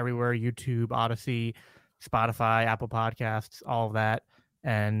 is everywhere: YouTube, Odyssey, Spotify, Apple Podcasts, all of that.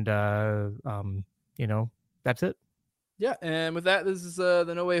 And that's it. Yeah, and with that, this is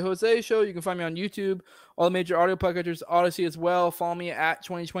the No Way Jose show. You can find me on YouTube, all the major audio podcatchers, Odyssey as well. Follow me at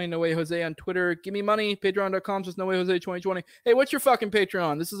 2020 No Way Jose on Twitter. Give me money, patreon.com, just No Way Jose 2020. Hey, what's your fucking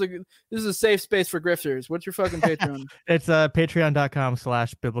Patreon? This is a safe space for grifters. What's your fucking Patreon? It's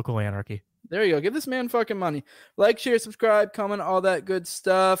patreon.com/biblical anarchy. There you go. Give this man fucking money. Like, share, subscribe, comment, all that good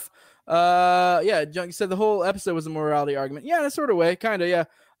stuff. Yeah, Junk said the whole episode was a morality argument. Yeah, in a sort of way, kind of. Yeah.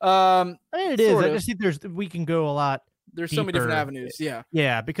 I mean, it is. I just think we can go a lot. There's so many different avenues. Yeah.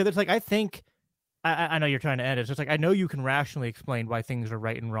 Yeah, because it's like, I think, I know you're trying to end it. So it's like, I know you can rationally explain why things are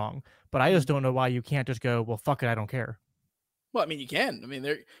right and wrong, but I just don't know why you can't just go, well, fuck it, I don't care. Well, I mean, you can. I mean,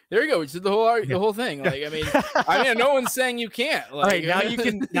 there you go. Which is the whole thing. Like, I mean, no one's saying you can't. Like, all right,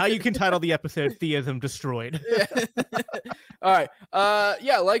 now you can title the episode "Theism Destroyed." Yeah. All right.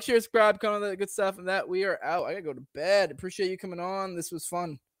 Yeah. Like, share, subscribe, comment, all that good stuff, and that we are out. I gotta go to bed. Appreciate you coming on. This was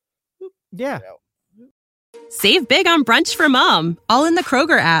fun. Yeah. Save big on brunch for mom, all in the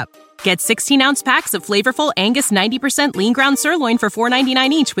Kroger app. Get 16-ounce packs of flavorful Angus 90% lean ground sirloin for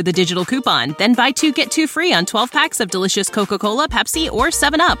 $4.99 each with a digital coupon. Then buy 2, get 2 free on 12 packs of delicious Coca-Cola, Pepsi, or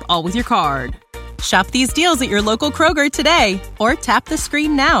 7-Up, all with your card. Shop these deals at your local Kroger today, or tap the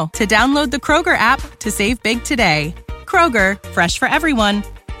screen now to download the Kroger app to save big today. Kroger, fresh for everyone.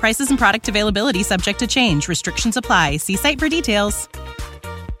 Prices and product availability subject to change. Restrictions apply. See site for details.